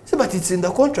off. Say, but it's in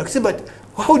the contract. Say, but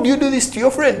how do you do this to your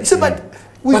friend? Say, but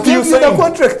we gave you the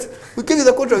contract. We gave you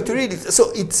the contract to read it.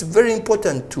 So it's very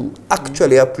important to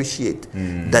actually appreciate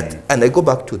that. And I go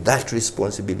back to that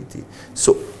responsibility.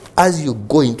 So as you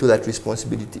go into that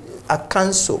responsibility, a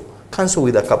counsel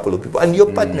with a couple of people, and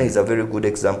your partner is a very good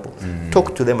example.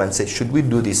 Talk to them and say, should we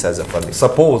do this as a family?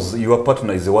 Suppose your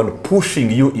partner is the one pushing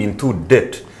you into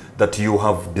debt that you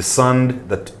have discerned,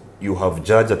 that you have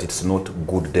judged that it's not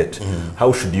good debt.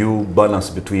 How should you balance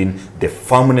between the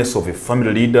firmness of a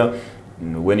family leader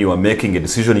when you are making a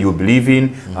decision you believe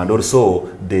in, and also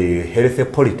the healthy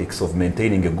politics of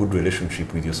maintaining a good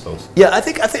relationship with your spouse? Yeah, I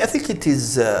think it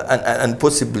is, and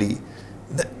possibly,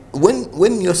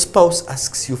 when your spouse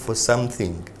asks you for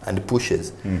something and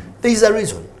pushes, there is a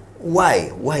reason.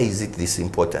 Why is it this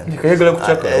important? Wants to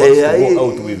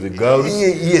go out with the girls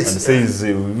and says,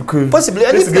 possibly,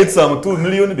 let's get some 2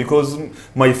 million because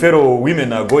my fellow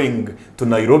women are going to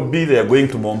Nairobi, they are going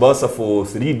to Mombasa for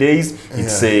 3 days.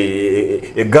 It's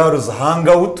a girls'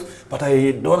 hangout. But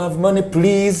I don't have money,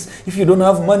 please. If you don't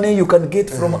have money, you can get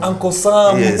from Uncle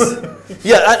Sam. Yes.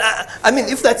 Yeah, I mean,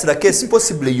 if that's the case,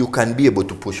 possibly you can be able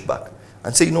to push back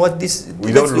and say, you know what, this...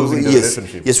 Without losing the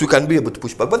relationship. Yes, we can be able to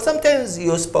push back. But sometimes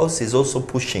your spouse is also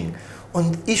pushing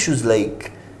on issues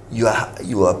like you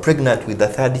are pregnant with a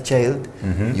 3rd child,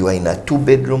 you are in a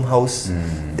 2-bedroom house,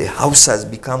 the house has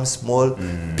become small,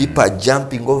 people are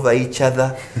jumping over each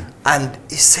other, and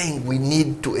he's saying we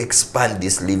need to expand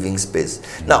this living space.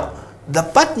 Now, the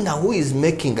partner who is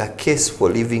making a case for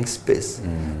living space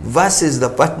versus the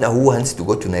partner who wants to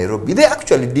go to Nairobi, they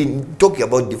actually talking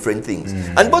about different things.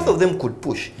 And both of them could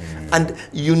push. And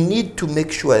you need to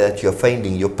make sure that you're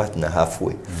finding your partner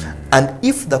halfway. And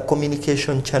if the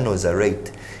communication channels are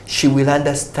right, she will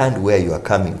understand where you are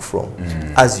coming from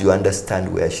as you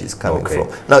understand where she's coming from.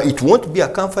 Now, it won't be a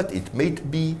comfort. It might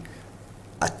be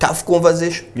a tough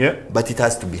conversation, but it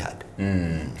has to be had.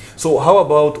 So how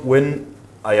about when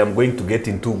I am going to get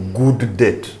into good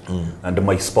debt and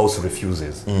my spouse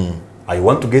refuses? I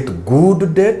want to get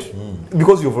good debt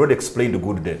because you've already explained the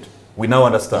good debt. We now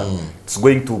understand it's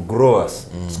going to grow us,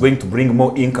 it's going to bring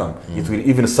more income, it will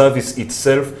even service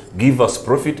itself, give us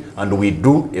profit, and we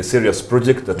do a serious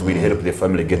project that will help the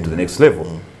family get to the next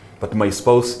level. But my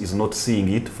spouse is not seeing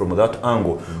it from that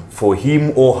angle. For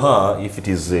him or her, if it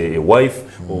is a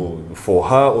wife, or for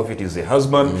her, or if it is a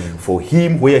husband, for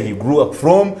him, where he grew up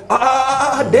from,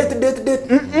 debt.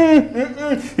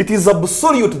 It is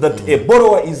absolute that a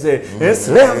borrower is a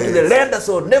slave to the lender,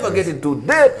 so never get into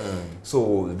debt.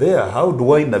 So there, how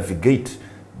do I navigate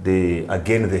the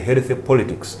healthy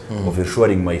politics of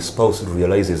ensuring my spouse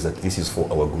realizes that this is for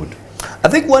our good? I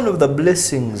think one of the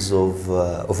blessings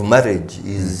of marriage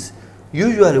is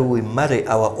usually we marry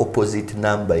our opposite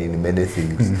number in many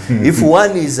things. If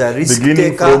one is a risk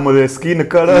beginning taker, from the skin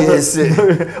color, yes,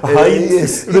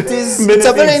 yes, it's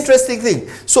a very interesting thing.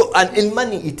 So, and in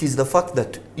money, it is the fact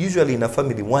that usually in a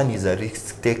family, one is a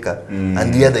risk taker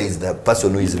and the other is the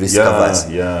person who is risk averse.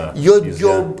 Your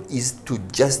job is to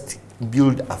just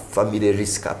build a family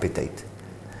risk appetite,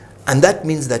 and that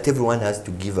means that everyone has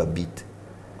to give a bit.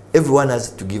 Everyone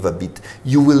has to give a bit.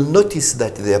 You will notice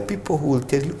that there are people who will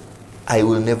tell you, I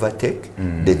will never take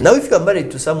debt. Now, if you are married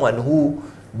to someone who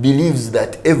believes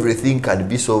that everything can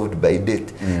be solved by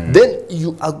debt, then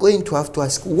you are going to have to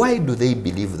ask, why do they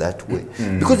believe that way?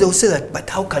 Because they will say that, but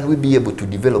how can we be able to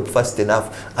develop fast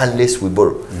enough unless we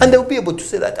borrow? And they will be able to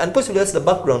say that, and possibly that's the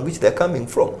background which they're coming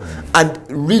from. And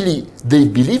really, they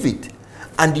believe it.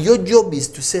 And your job is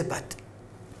to say, but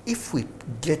if we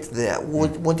get there,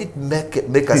 won't it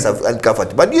make us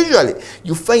uncomfortable? But usually,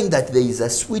 you find that there is a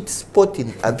sweet spot,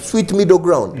 in a sweet middle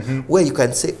ground, where you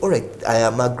can say, all right, I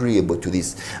am agreeable to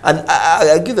this. And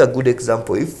I'll give a good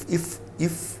example.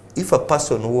 If a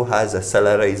person who has a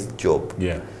salarized job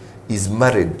is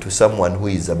married to someone who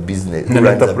is a business, an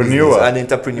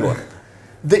entrepreneur,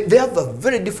 they have a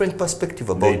very different perspective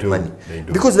about money. They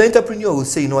do. Because the entrepreneur will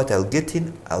say, you know what, I'll get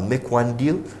in, I'll make one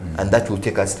deal, and that will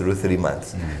take us through 3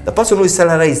 months. The person who is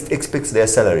salarized expects their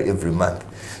salary every month.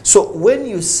 So when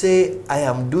you say, I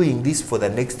am doing this for the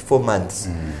next 4 months,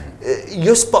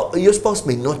 your spouse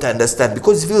may not understand,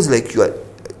 because it feels like you are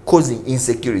causing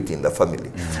insecurity in the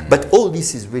family. But all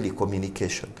this is really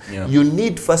communication. Yeah. You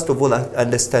need, first of all,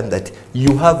 understand that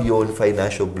you have your own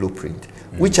financial blueprint,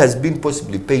 which has been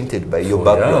possibly painted by your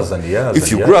background. Years and years if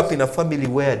you and grew years. up in a family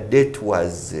where debt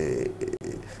was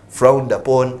frowned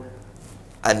upon,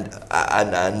 and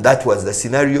that was the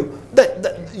scenario,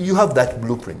 that you have that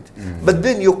blueprint. But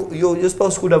then your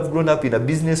spouse could have grown up in a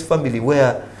business family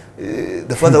where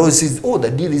the father always says, oh,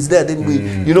 the deal is there, then we,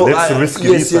 you know, let's risk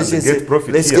this and get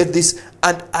profit let's here. get this,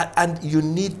 and you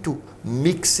need to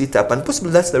mix it up, and possibly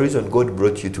that's the reason God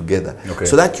brought you together,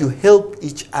 so that you help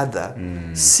each other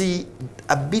see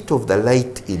a bit of the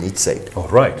light in each side. All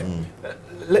right.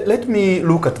 Let me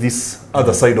look at this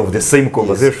other side of the same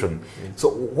conversation. Yes. So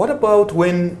what about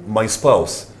when my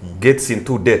spouse gets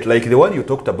into debt, like the one you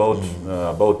talked about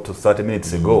 30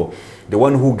 minutes ago, the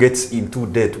one who gets into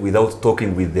debt without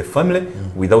talking with the family,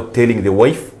 without telling the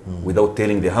wife, without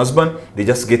telling the husband, they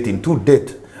just get into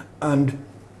debt. And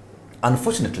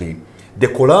unfortunately, the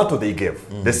collateral they gave,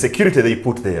 the security they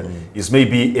put there is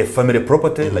maybe a family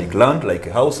property, like land, like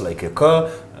a house, like a car,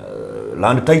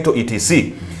 land title,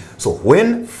 etc. So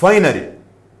when finally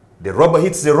the rubber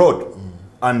hits the road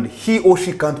and he or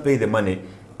she can't pay the money,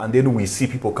 and then we see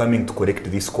people coming to collect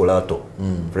this collateral.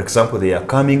 For example, they are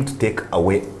coming to take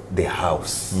away the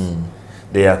house.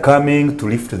 They are coming to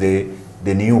lift the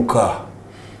new car.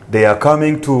 They are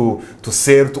coming to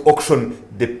sell, to auction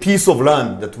the piece of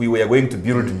land that we were going to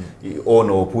build on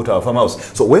or put our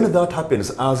farmhouse. So when that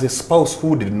happens, as a spouse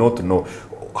who did not know,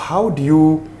 how do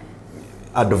you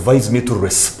advise me to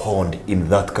respond in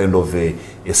that kind of a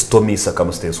stormy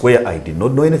circumstance where I did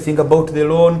not know anything about the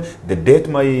loan, the debt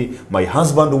my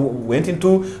husband went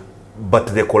into, but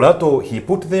the collateral he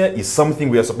put there is something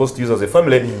we are supposed to use as a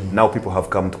family. Now people have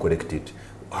come to collect it.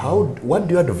 What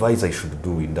do you advise I should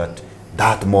do in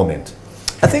that moment?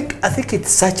 I think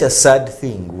it's such a sad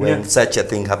thing when such a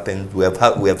thing happens. We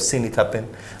have seen it happen,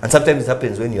 and sometimes it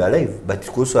happens when you're alive, but it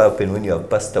could also happen when you have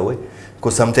passed away.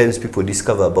 Because sometimes people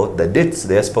discover about the debts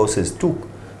their spouses took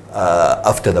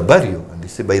after the burial, and they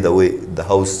say, by the way, the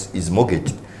house is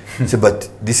mortgaged. Say, but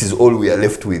this is all we are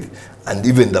left with, and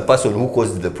even the person who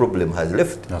caused the problem has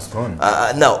left. That's gone.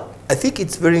 Now, I think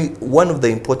it's one of the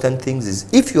important things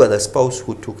is, if you are the spouse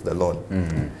who took the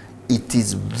loan, it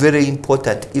is very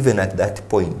important, even at that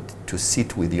point, to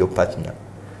sit with your partner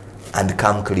and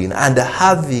come clean, and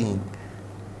having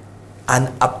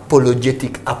an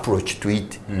apologetic approach to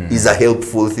it is a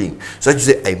helpful thing. So you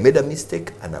say, I made a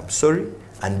mistake and I'm sorry,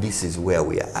 and this is where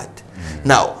we are at.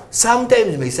 Now,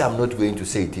 sometimes you may say, I'm not going to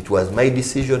say it. It was my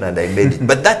decision and I made it.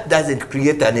 But that doesn't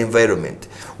create an environment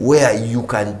where you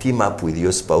can team up with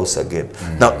your spouse again.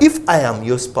 Now, if I am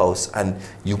your spouse and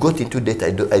you got into debt,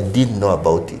 I didn't know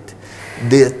about it,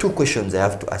 there are 2 questions I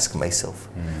have to ask myself.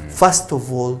 First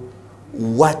of all,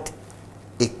 what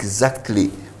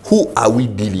exactly, who are we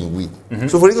dealing with?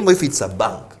 So for example, if it's a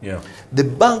bank, the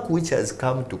bank which has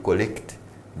come to collect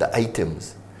the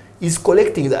items is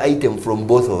collecting the item from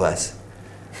both of us.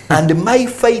 And my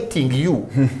fighting you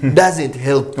doesn't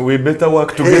help. We better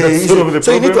work together to solve the problem.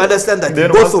 So you need to understand that then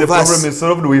both once of the us, problem is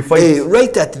solved, we fight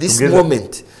right at this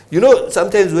moment. You know,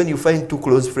 sometimes when you find 2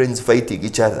 close friends fighting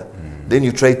each other, then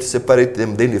you try to separate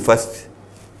them, then they first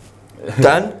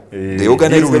turn, they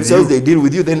organize themselves, they deal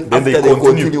with you, then after they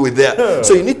continue with their...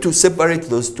 So you need to separate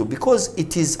those 2, because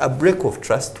it is a break of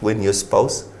trust when your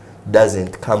spouse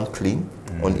doesn't come clean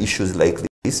on issues like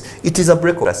this. It is a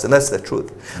break of trust, and that's the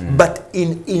truth. But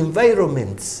in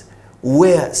environments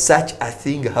where such a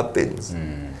thing happens,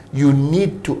 you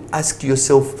need to ask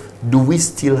yourself, do we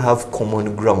still have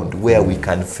common ground where we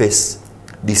can face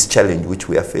this challenge which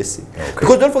we are facing?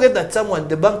 Because don't forget that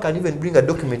the bank can even bring a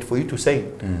document for you to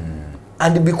sign.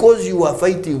 And because you are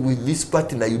fighting with this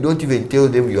partner, you don't even tell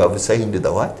them you have signed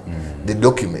the what? The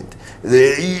document.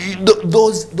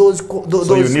 Those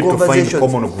so you need to find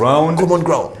common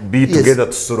ground. Be together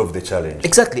to solve the challenge.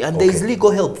 Exactly. And there is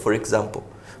legal help, for example.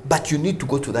 But you need to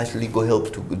go to that legal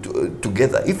help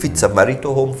together. If it's a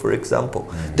marital home, for example,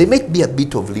 there might be a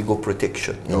bit of legal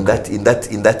protection in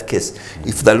that case.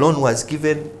 If the loan was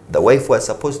given, the wife was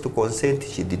supposed to consent,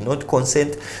 she did not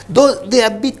consent, they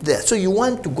are a bit there. So you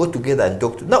want to go together and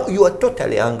talk to. Now you are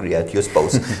totally angry at your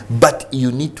spouse, but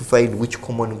you need to find which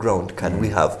common ground can we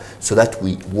have so that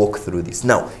we walk through this.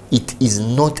 Now, it is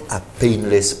not a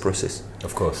painless process.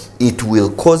 Of course. It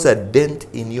will cause a dent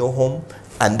in your home.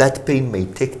 and that pain may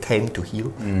take time to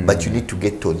heal, but you need to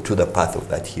get onto the path of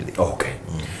that healing. Okay.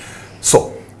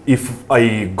 So, if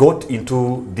I got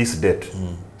into this debt,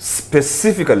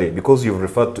 specifically, because you've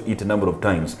referred to it a number of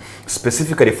times,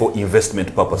 specifically for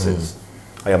investment purposes,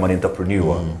 I am an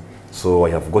entrepreneur, so I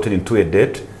have gotten into a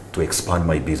debt to expand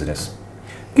my business.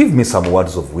 Give me some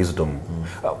words of wisdom.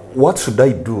 What should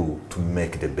I do to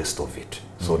make the best of it?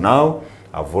 So now,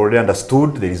 I've already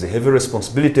understood there is a heavy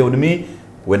responsibility on me.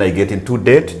 When I get into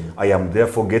debt, I am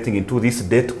therefore getting into this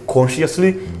debt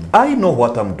consciously. I know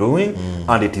what I'm doing,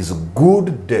 and it is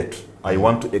good debt. I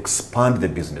want to expand the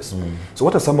business. So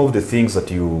what are some of the things that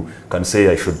you can say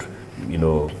I should, you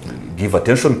know, give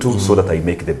attention to so that I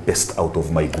make the best out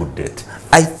of my good debt?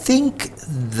 I think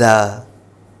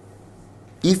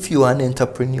if you are an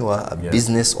entrepreneur, a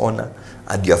business owner,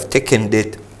 and you have taken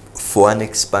debt for an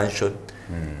expansion,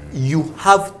 you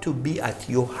have to be at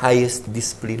your highest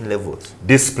discipline levels.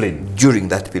 Discipline. During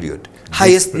that period.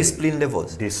 Highest discipline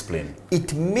levels. Discipline.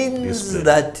 It means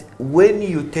that when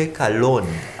you take a loan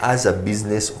as a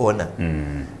business owner,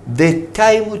 the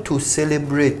time to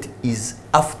celebrate is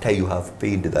after you have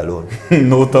paid the loan.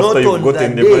 Not after you've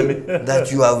gotten the money.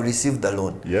 That you have received the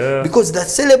loan. Yeah. Because that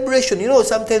celebration, you know,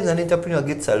 sometimes an entrepreneur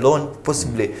gets a loan,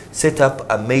 possibly set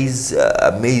up a maize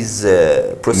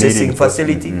processing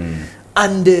facility.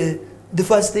 And the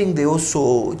first thing, they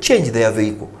also change their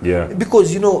vehicle. Yeah.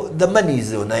 Because, you know, the money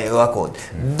is on your account.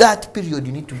 That period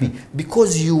you need to be,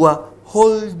 because you are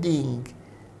holding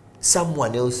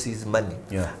someone else's money.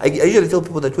 Yeah. I usually tell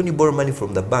people that when you borrow money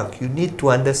from the bank, you need to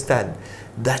understand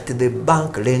that the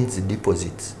bank lends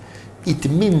deposits. It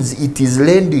means it is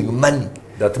lending money.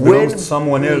 That belongs to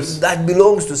someone else. That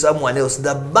belongs to someone else.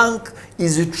 The bank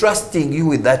is trusting you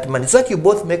with that money so that you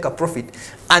both make a profit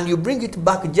and you bring it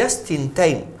back just in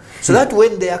time so that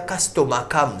when their customer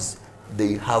comes,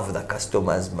 they have the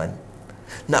customer's money.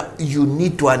 Now, you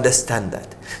need to understand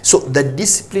that. So the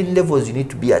discipline levels you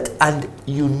need to be at, and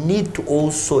you need to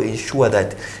also ensure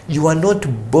that you are not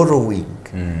borrowing.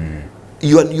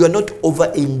 You are not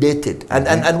over-indebted.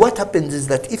 And what happens is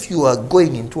that if you are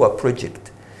going into a project,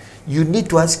 you need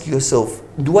to ask yourself,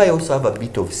 do I also have a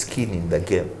bit of skin in the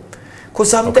game? Because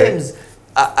sometimes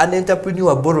an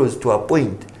entrepreneur borrows to a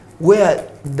point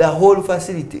where the whole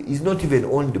facility is not even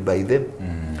owned by them.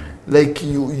 Like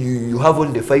you have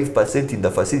only 5% in the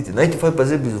facility,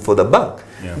 95% is for the bank.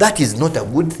 Yeah. That is not a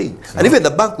good thing. And even the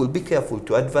bank will be careful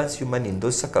to advance you money in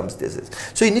those circumstances.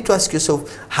 So you need to ask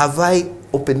yourself, have I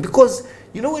opened? Because,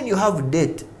 you know, when you have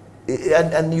debt,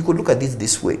 and you could look at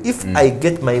this way. If I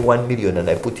get my 1 million and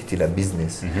I put it in a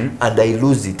business and I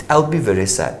lose it, I'll be very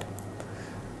sad.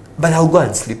 But I'll go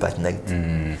and sleep at night.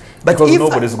 But because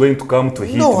nobody's going to come to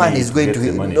hit no me one is going to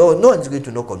hit money. no one's going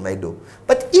to knock on my door.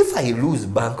 But if I lose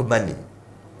bank money,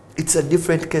 it's a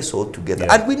different case altogether.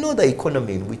 Yeah. And we know the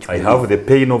economy in which I have the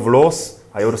pain of loss.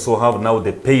 I also have now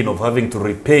the pain of having to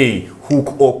repay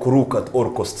hook or crook at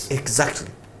all costs. Exactly.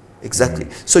 Exactly.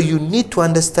 So you need to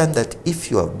understand that if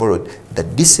you have borrowed, the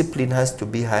discipline has to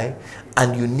be high,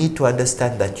 and you need to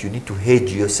understand that you need to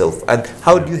hedge yourself. And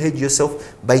how do you hedge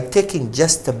yourself? By taking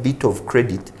just a bit of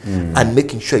credit and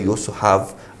making sure you also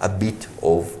have a bit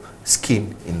of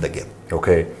skin in the game.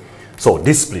 Okay. So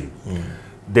discipline.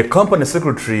 The company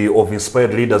secretary of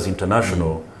Inspired Leaders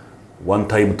International one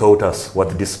time taught us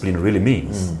what discipline really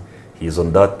means. He's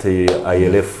on that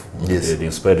ILF, the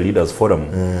Inspired Leaders Forum.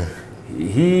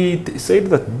 He said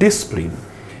that discipline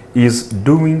is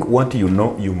doing what you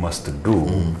know you must do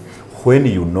when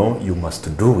you know you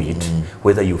must do it,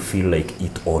 whether you feel like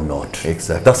it or not.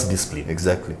 Exactly. That's discipline.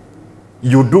 Exactly.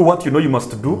 You do what you know you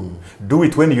must do. Do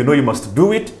it when you know you must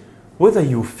do it, whether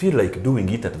you feel like doing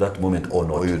it at that moment or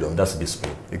not. Or you don't. That's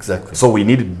discipline. Exactly. So we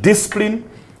need discipline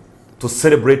to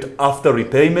celebrate after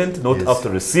repayment, not after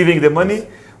receiving the money.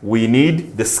 We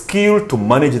need the skill to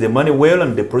manage the money well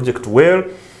and the project well.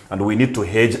 And we need to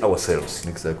hedge ourselves.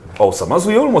 Exactly. Awesome. As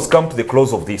we almost come to the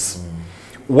close of this,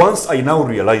 once I now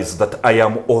realize that I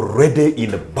am already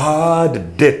in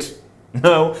bad debt,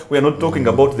 now we are not talking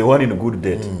about the one in good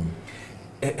debt.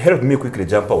 Help me quickly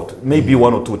jump out. Maybe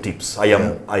 1 or 2 tips. I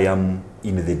am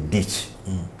in the ditch.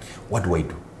 What do I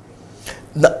do?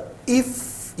 Now,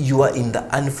 if you are in the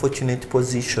unfortunate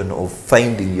position of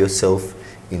finding yourself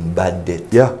in bad debt.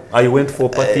 Yeah, I went for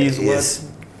parties. Yes.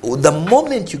 The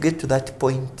moment you get to that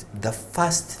point, the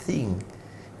first thing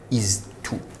is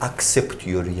to accept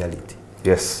your reality.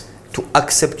 Yes. To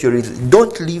accept your reality.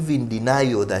 Don't live in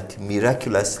denial that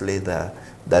miraculously the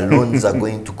loans are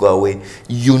going to go away.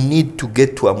 You need to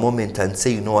get to a moment and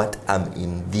say, you know what, I'm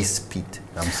in this pit.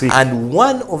 I'm sick. And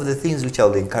one of the things which I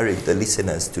will encourage the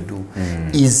listeners to do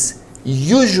is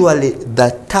Usually,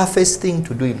 the toughest thing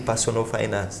to do in personal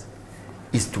finance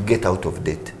is to get out of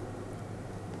debt.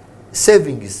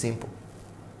 Saving is simple.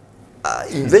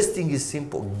 Investing is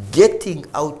simple. Getting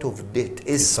out of debt,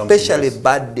 especially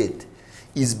bad debt,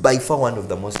 is by far one of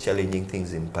the most challenging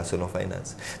things in personal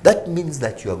finance. That means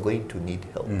that you are going to need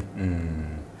help.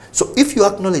 So if you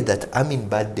acknowledge that I'm in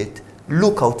bad debt,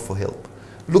 look out for help.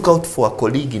 Look out for a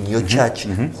colleague in your church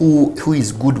who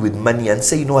is good with money and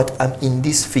say, you know what, I'm in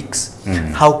this fix.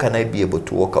 How can I be able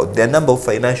to work out? There are a number of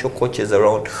financial coaches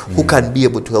around who can be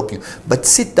able to help you. But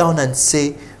sit down and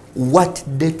say, what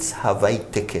debts have I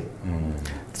taken?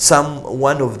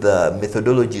 One of the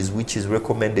methodologies which is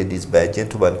recommended is by a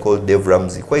gentleman called Dave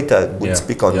Ramsey, quite a good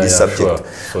speaker on this subject.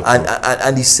 Sure.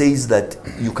 And he says that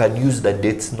you can use the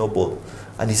debt snowball.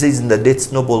 And he says in the debt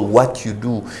snowball, what you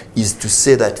do is to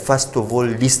say that, first of all,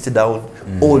 list down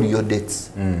all your debts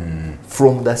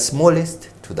from the smallest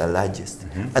to the largest.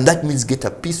 And that means get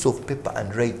a piece of paper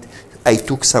and write, I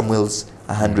took Samuel's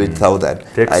 100,000.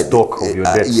 Take stock of your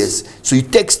debts. Yes. So you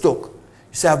take stock.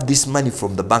 You say, I have this money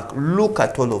from the bank. Look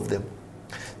at all of them.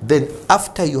 Then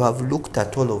after you have looked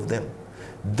at all of them,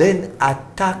 then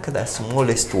attack the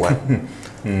smallest one.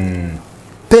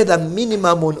 Pay the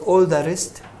minimum on all the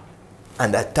rest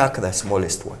and attack the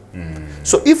smallest one.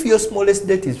 So if your smallest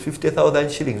debt is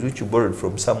 50,000 shillings, which you borrowed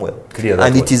from somewhere,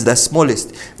 and it is the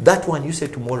smallest, that one you say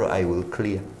tomorrow I will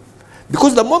clear.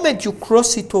 Because the moment you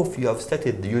cross it off, you have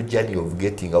started your journey of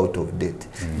getting out of debt.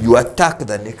 You attack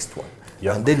the next one,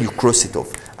 and then you cross it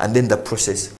off, and then the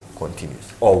process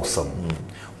continues. Awesome.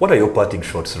 What are your parting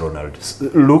shots, Ronald?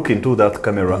 Look into that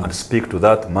camera and speak to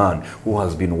that man who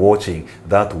has been watching,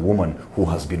 that woman who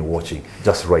has been watching,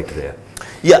 just right there.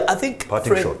 Yeah, I think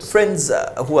friends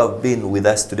who have been with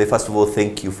us today, first of all,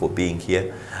 thank you for being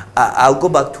here. I'll go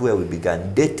back to where we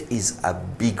began. Debt is a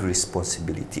big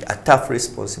responsibility, a tough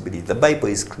responsibility. The Bible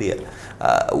is clear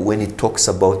when it talks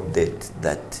about debt,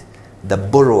 that the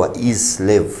borrower is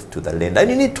slave to the lender. And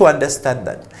you need to understand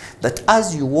that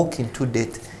as you walk into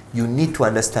debt, you need to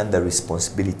understand the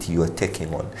responsibility you are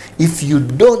taking on. If you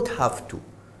don't have to,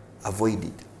 avoid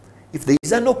it. If there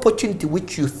is an opportunity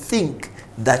which you think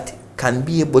that can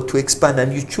be able to expand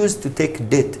and you choose to take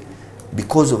debt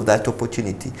because of that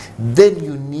opportunity, then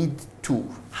you need to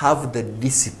have the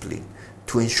discipline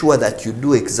to ensure that you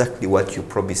do exactly what you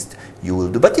promised you will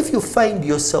do. But if you find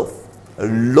yourself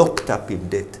locked up in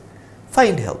debt,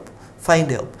 find help.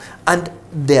 Find help. And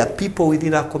there are people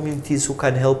within our communities who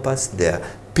can help us. There are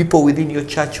people within your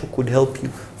church who could help you.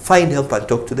 Find help and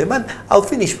talk to them. And I'll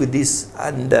finish with this.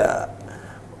 And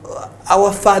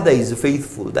our Father is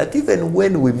faithful, that even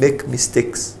when we make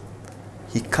mistakes,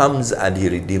 He comes and He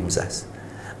redeems us.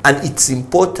 And it's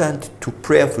important to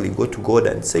prayerfully go to God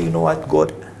and say, you know what,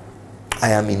 God, I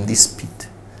am in this pit.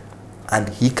 And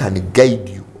He can guide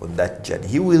you on that journey.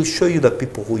 He will show you the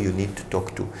people who you need to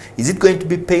talk to. Is it going to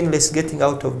be painless getting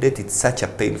out of debt? It's such a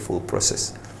painful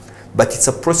process. But it's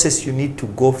a process you need to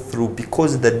go through,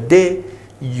 because the day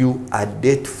you are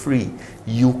debt-free,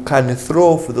 you can throw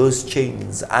off those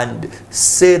chains and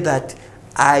say that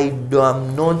I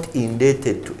am not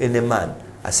indebted to any man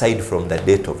aside from the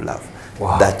debt of love.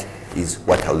 Wow. That is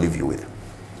what I'll leave you with.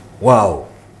 Wow.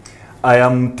 I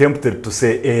am tempted to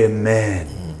say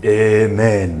amen.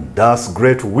 Amen. That's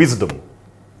great wisdom.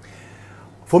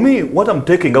 For me, what I'm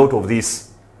taking out of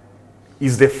this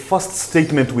is the first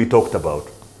statement we talked about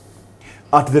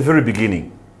at the very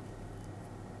beginning.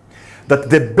 That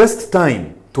the best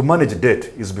time to manage debt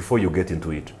is before you get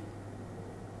into it.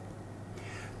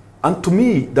 And to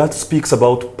me, that speaks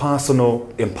about personal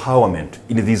empowerment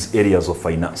in these areas of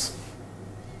finance.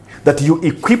 That you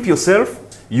equip yourself,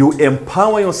 you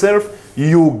empower yourself,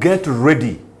 you get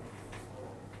ready.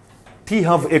 T.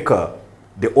 Harv Eker,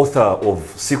 the author of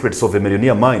Secrets of a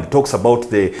Millionaire Mind, talks about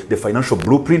the financial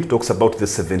blueprint, talks about the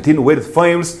 17 wealth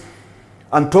files,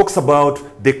 and talks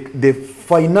about the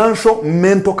financial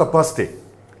mental capacity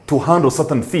to handle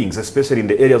certain things, especially in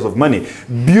the areas of money.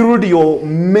 Build your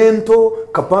mental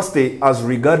capacity as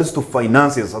regards to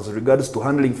finances, as regards to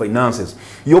handling finances.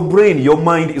 Your brain, your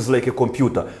mind is like a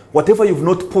computer. Whatever you've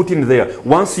not put in there,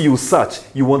 once you search,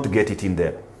 you want to get it in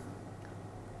there.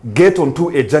 Get onto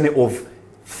a journey of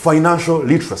financial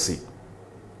literacy.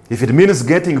 If it means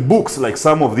getting books, like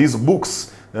some of these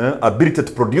books, Ability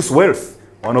to Produce Wealth,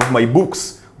 one of my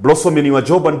books, Blossom in Your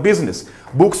Job and Business,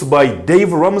 books by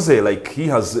Dave Ramsey, like he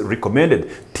has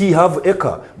recommended, T. Harv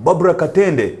Eker, Barbara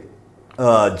Katende,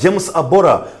 James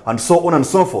Abora, and so on and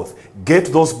so forth.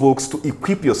 Get those books to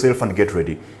equip yourself and get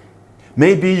ready.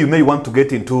 Maybe you may want to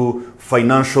get into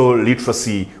financial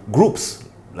literacy groups,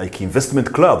 like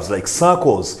investment clubs, like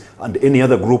circles, and any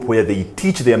other group where they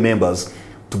teach their members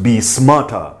to be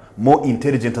smarter, more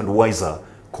intelligent and wiser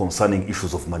concerning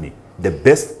issues of money. The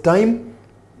best time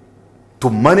to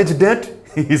manage debt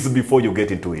is before you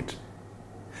get into it.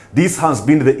 This has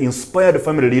been the Inspired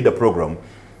Family Leader Program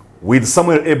with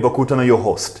Samuel A.Bakutana, your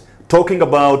host, talking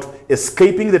about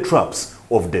escaping the traps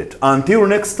of debt. Until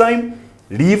next time,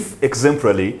 live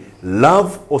exemplarily,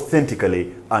 love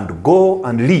authentically, and go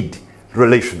and lead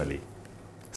relationally.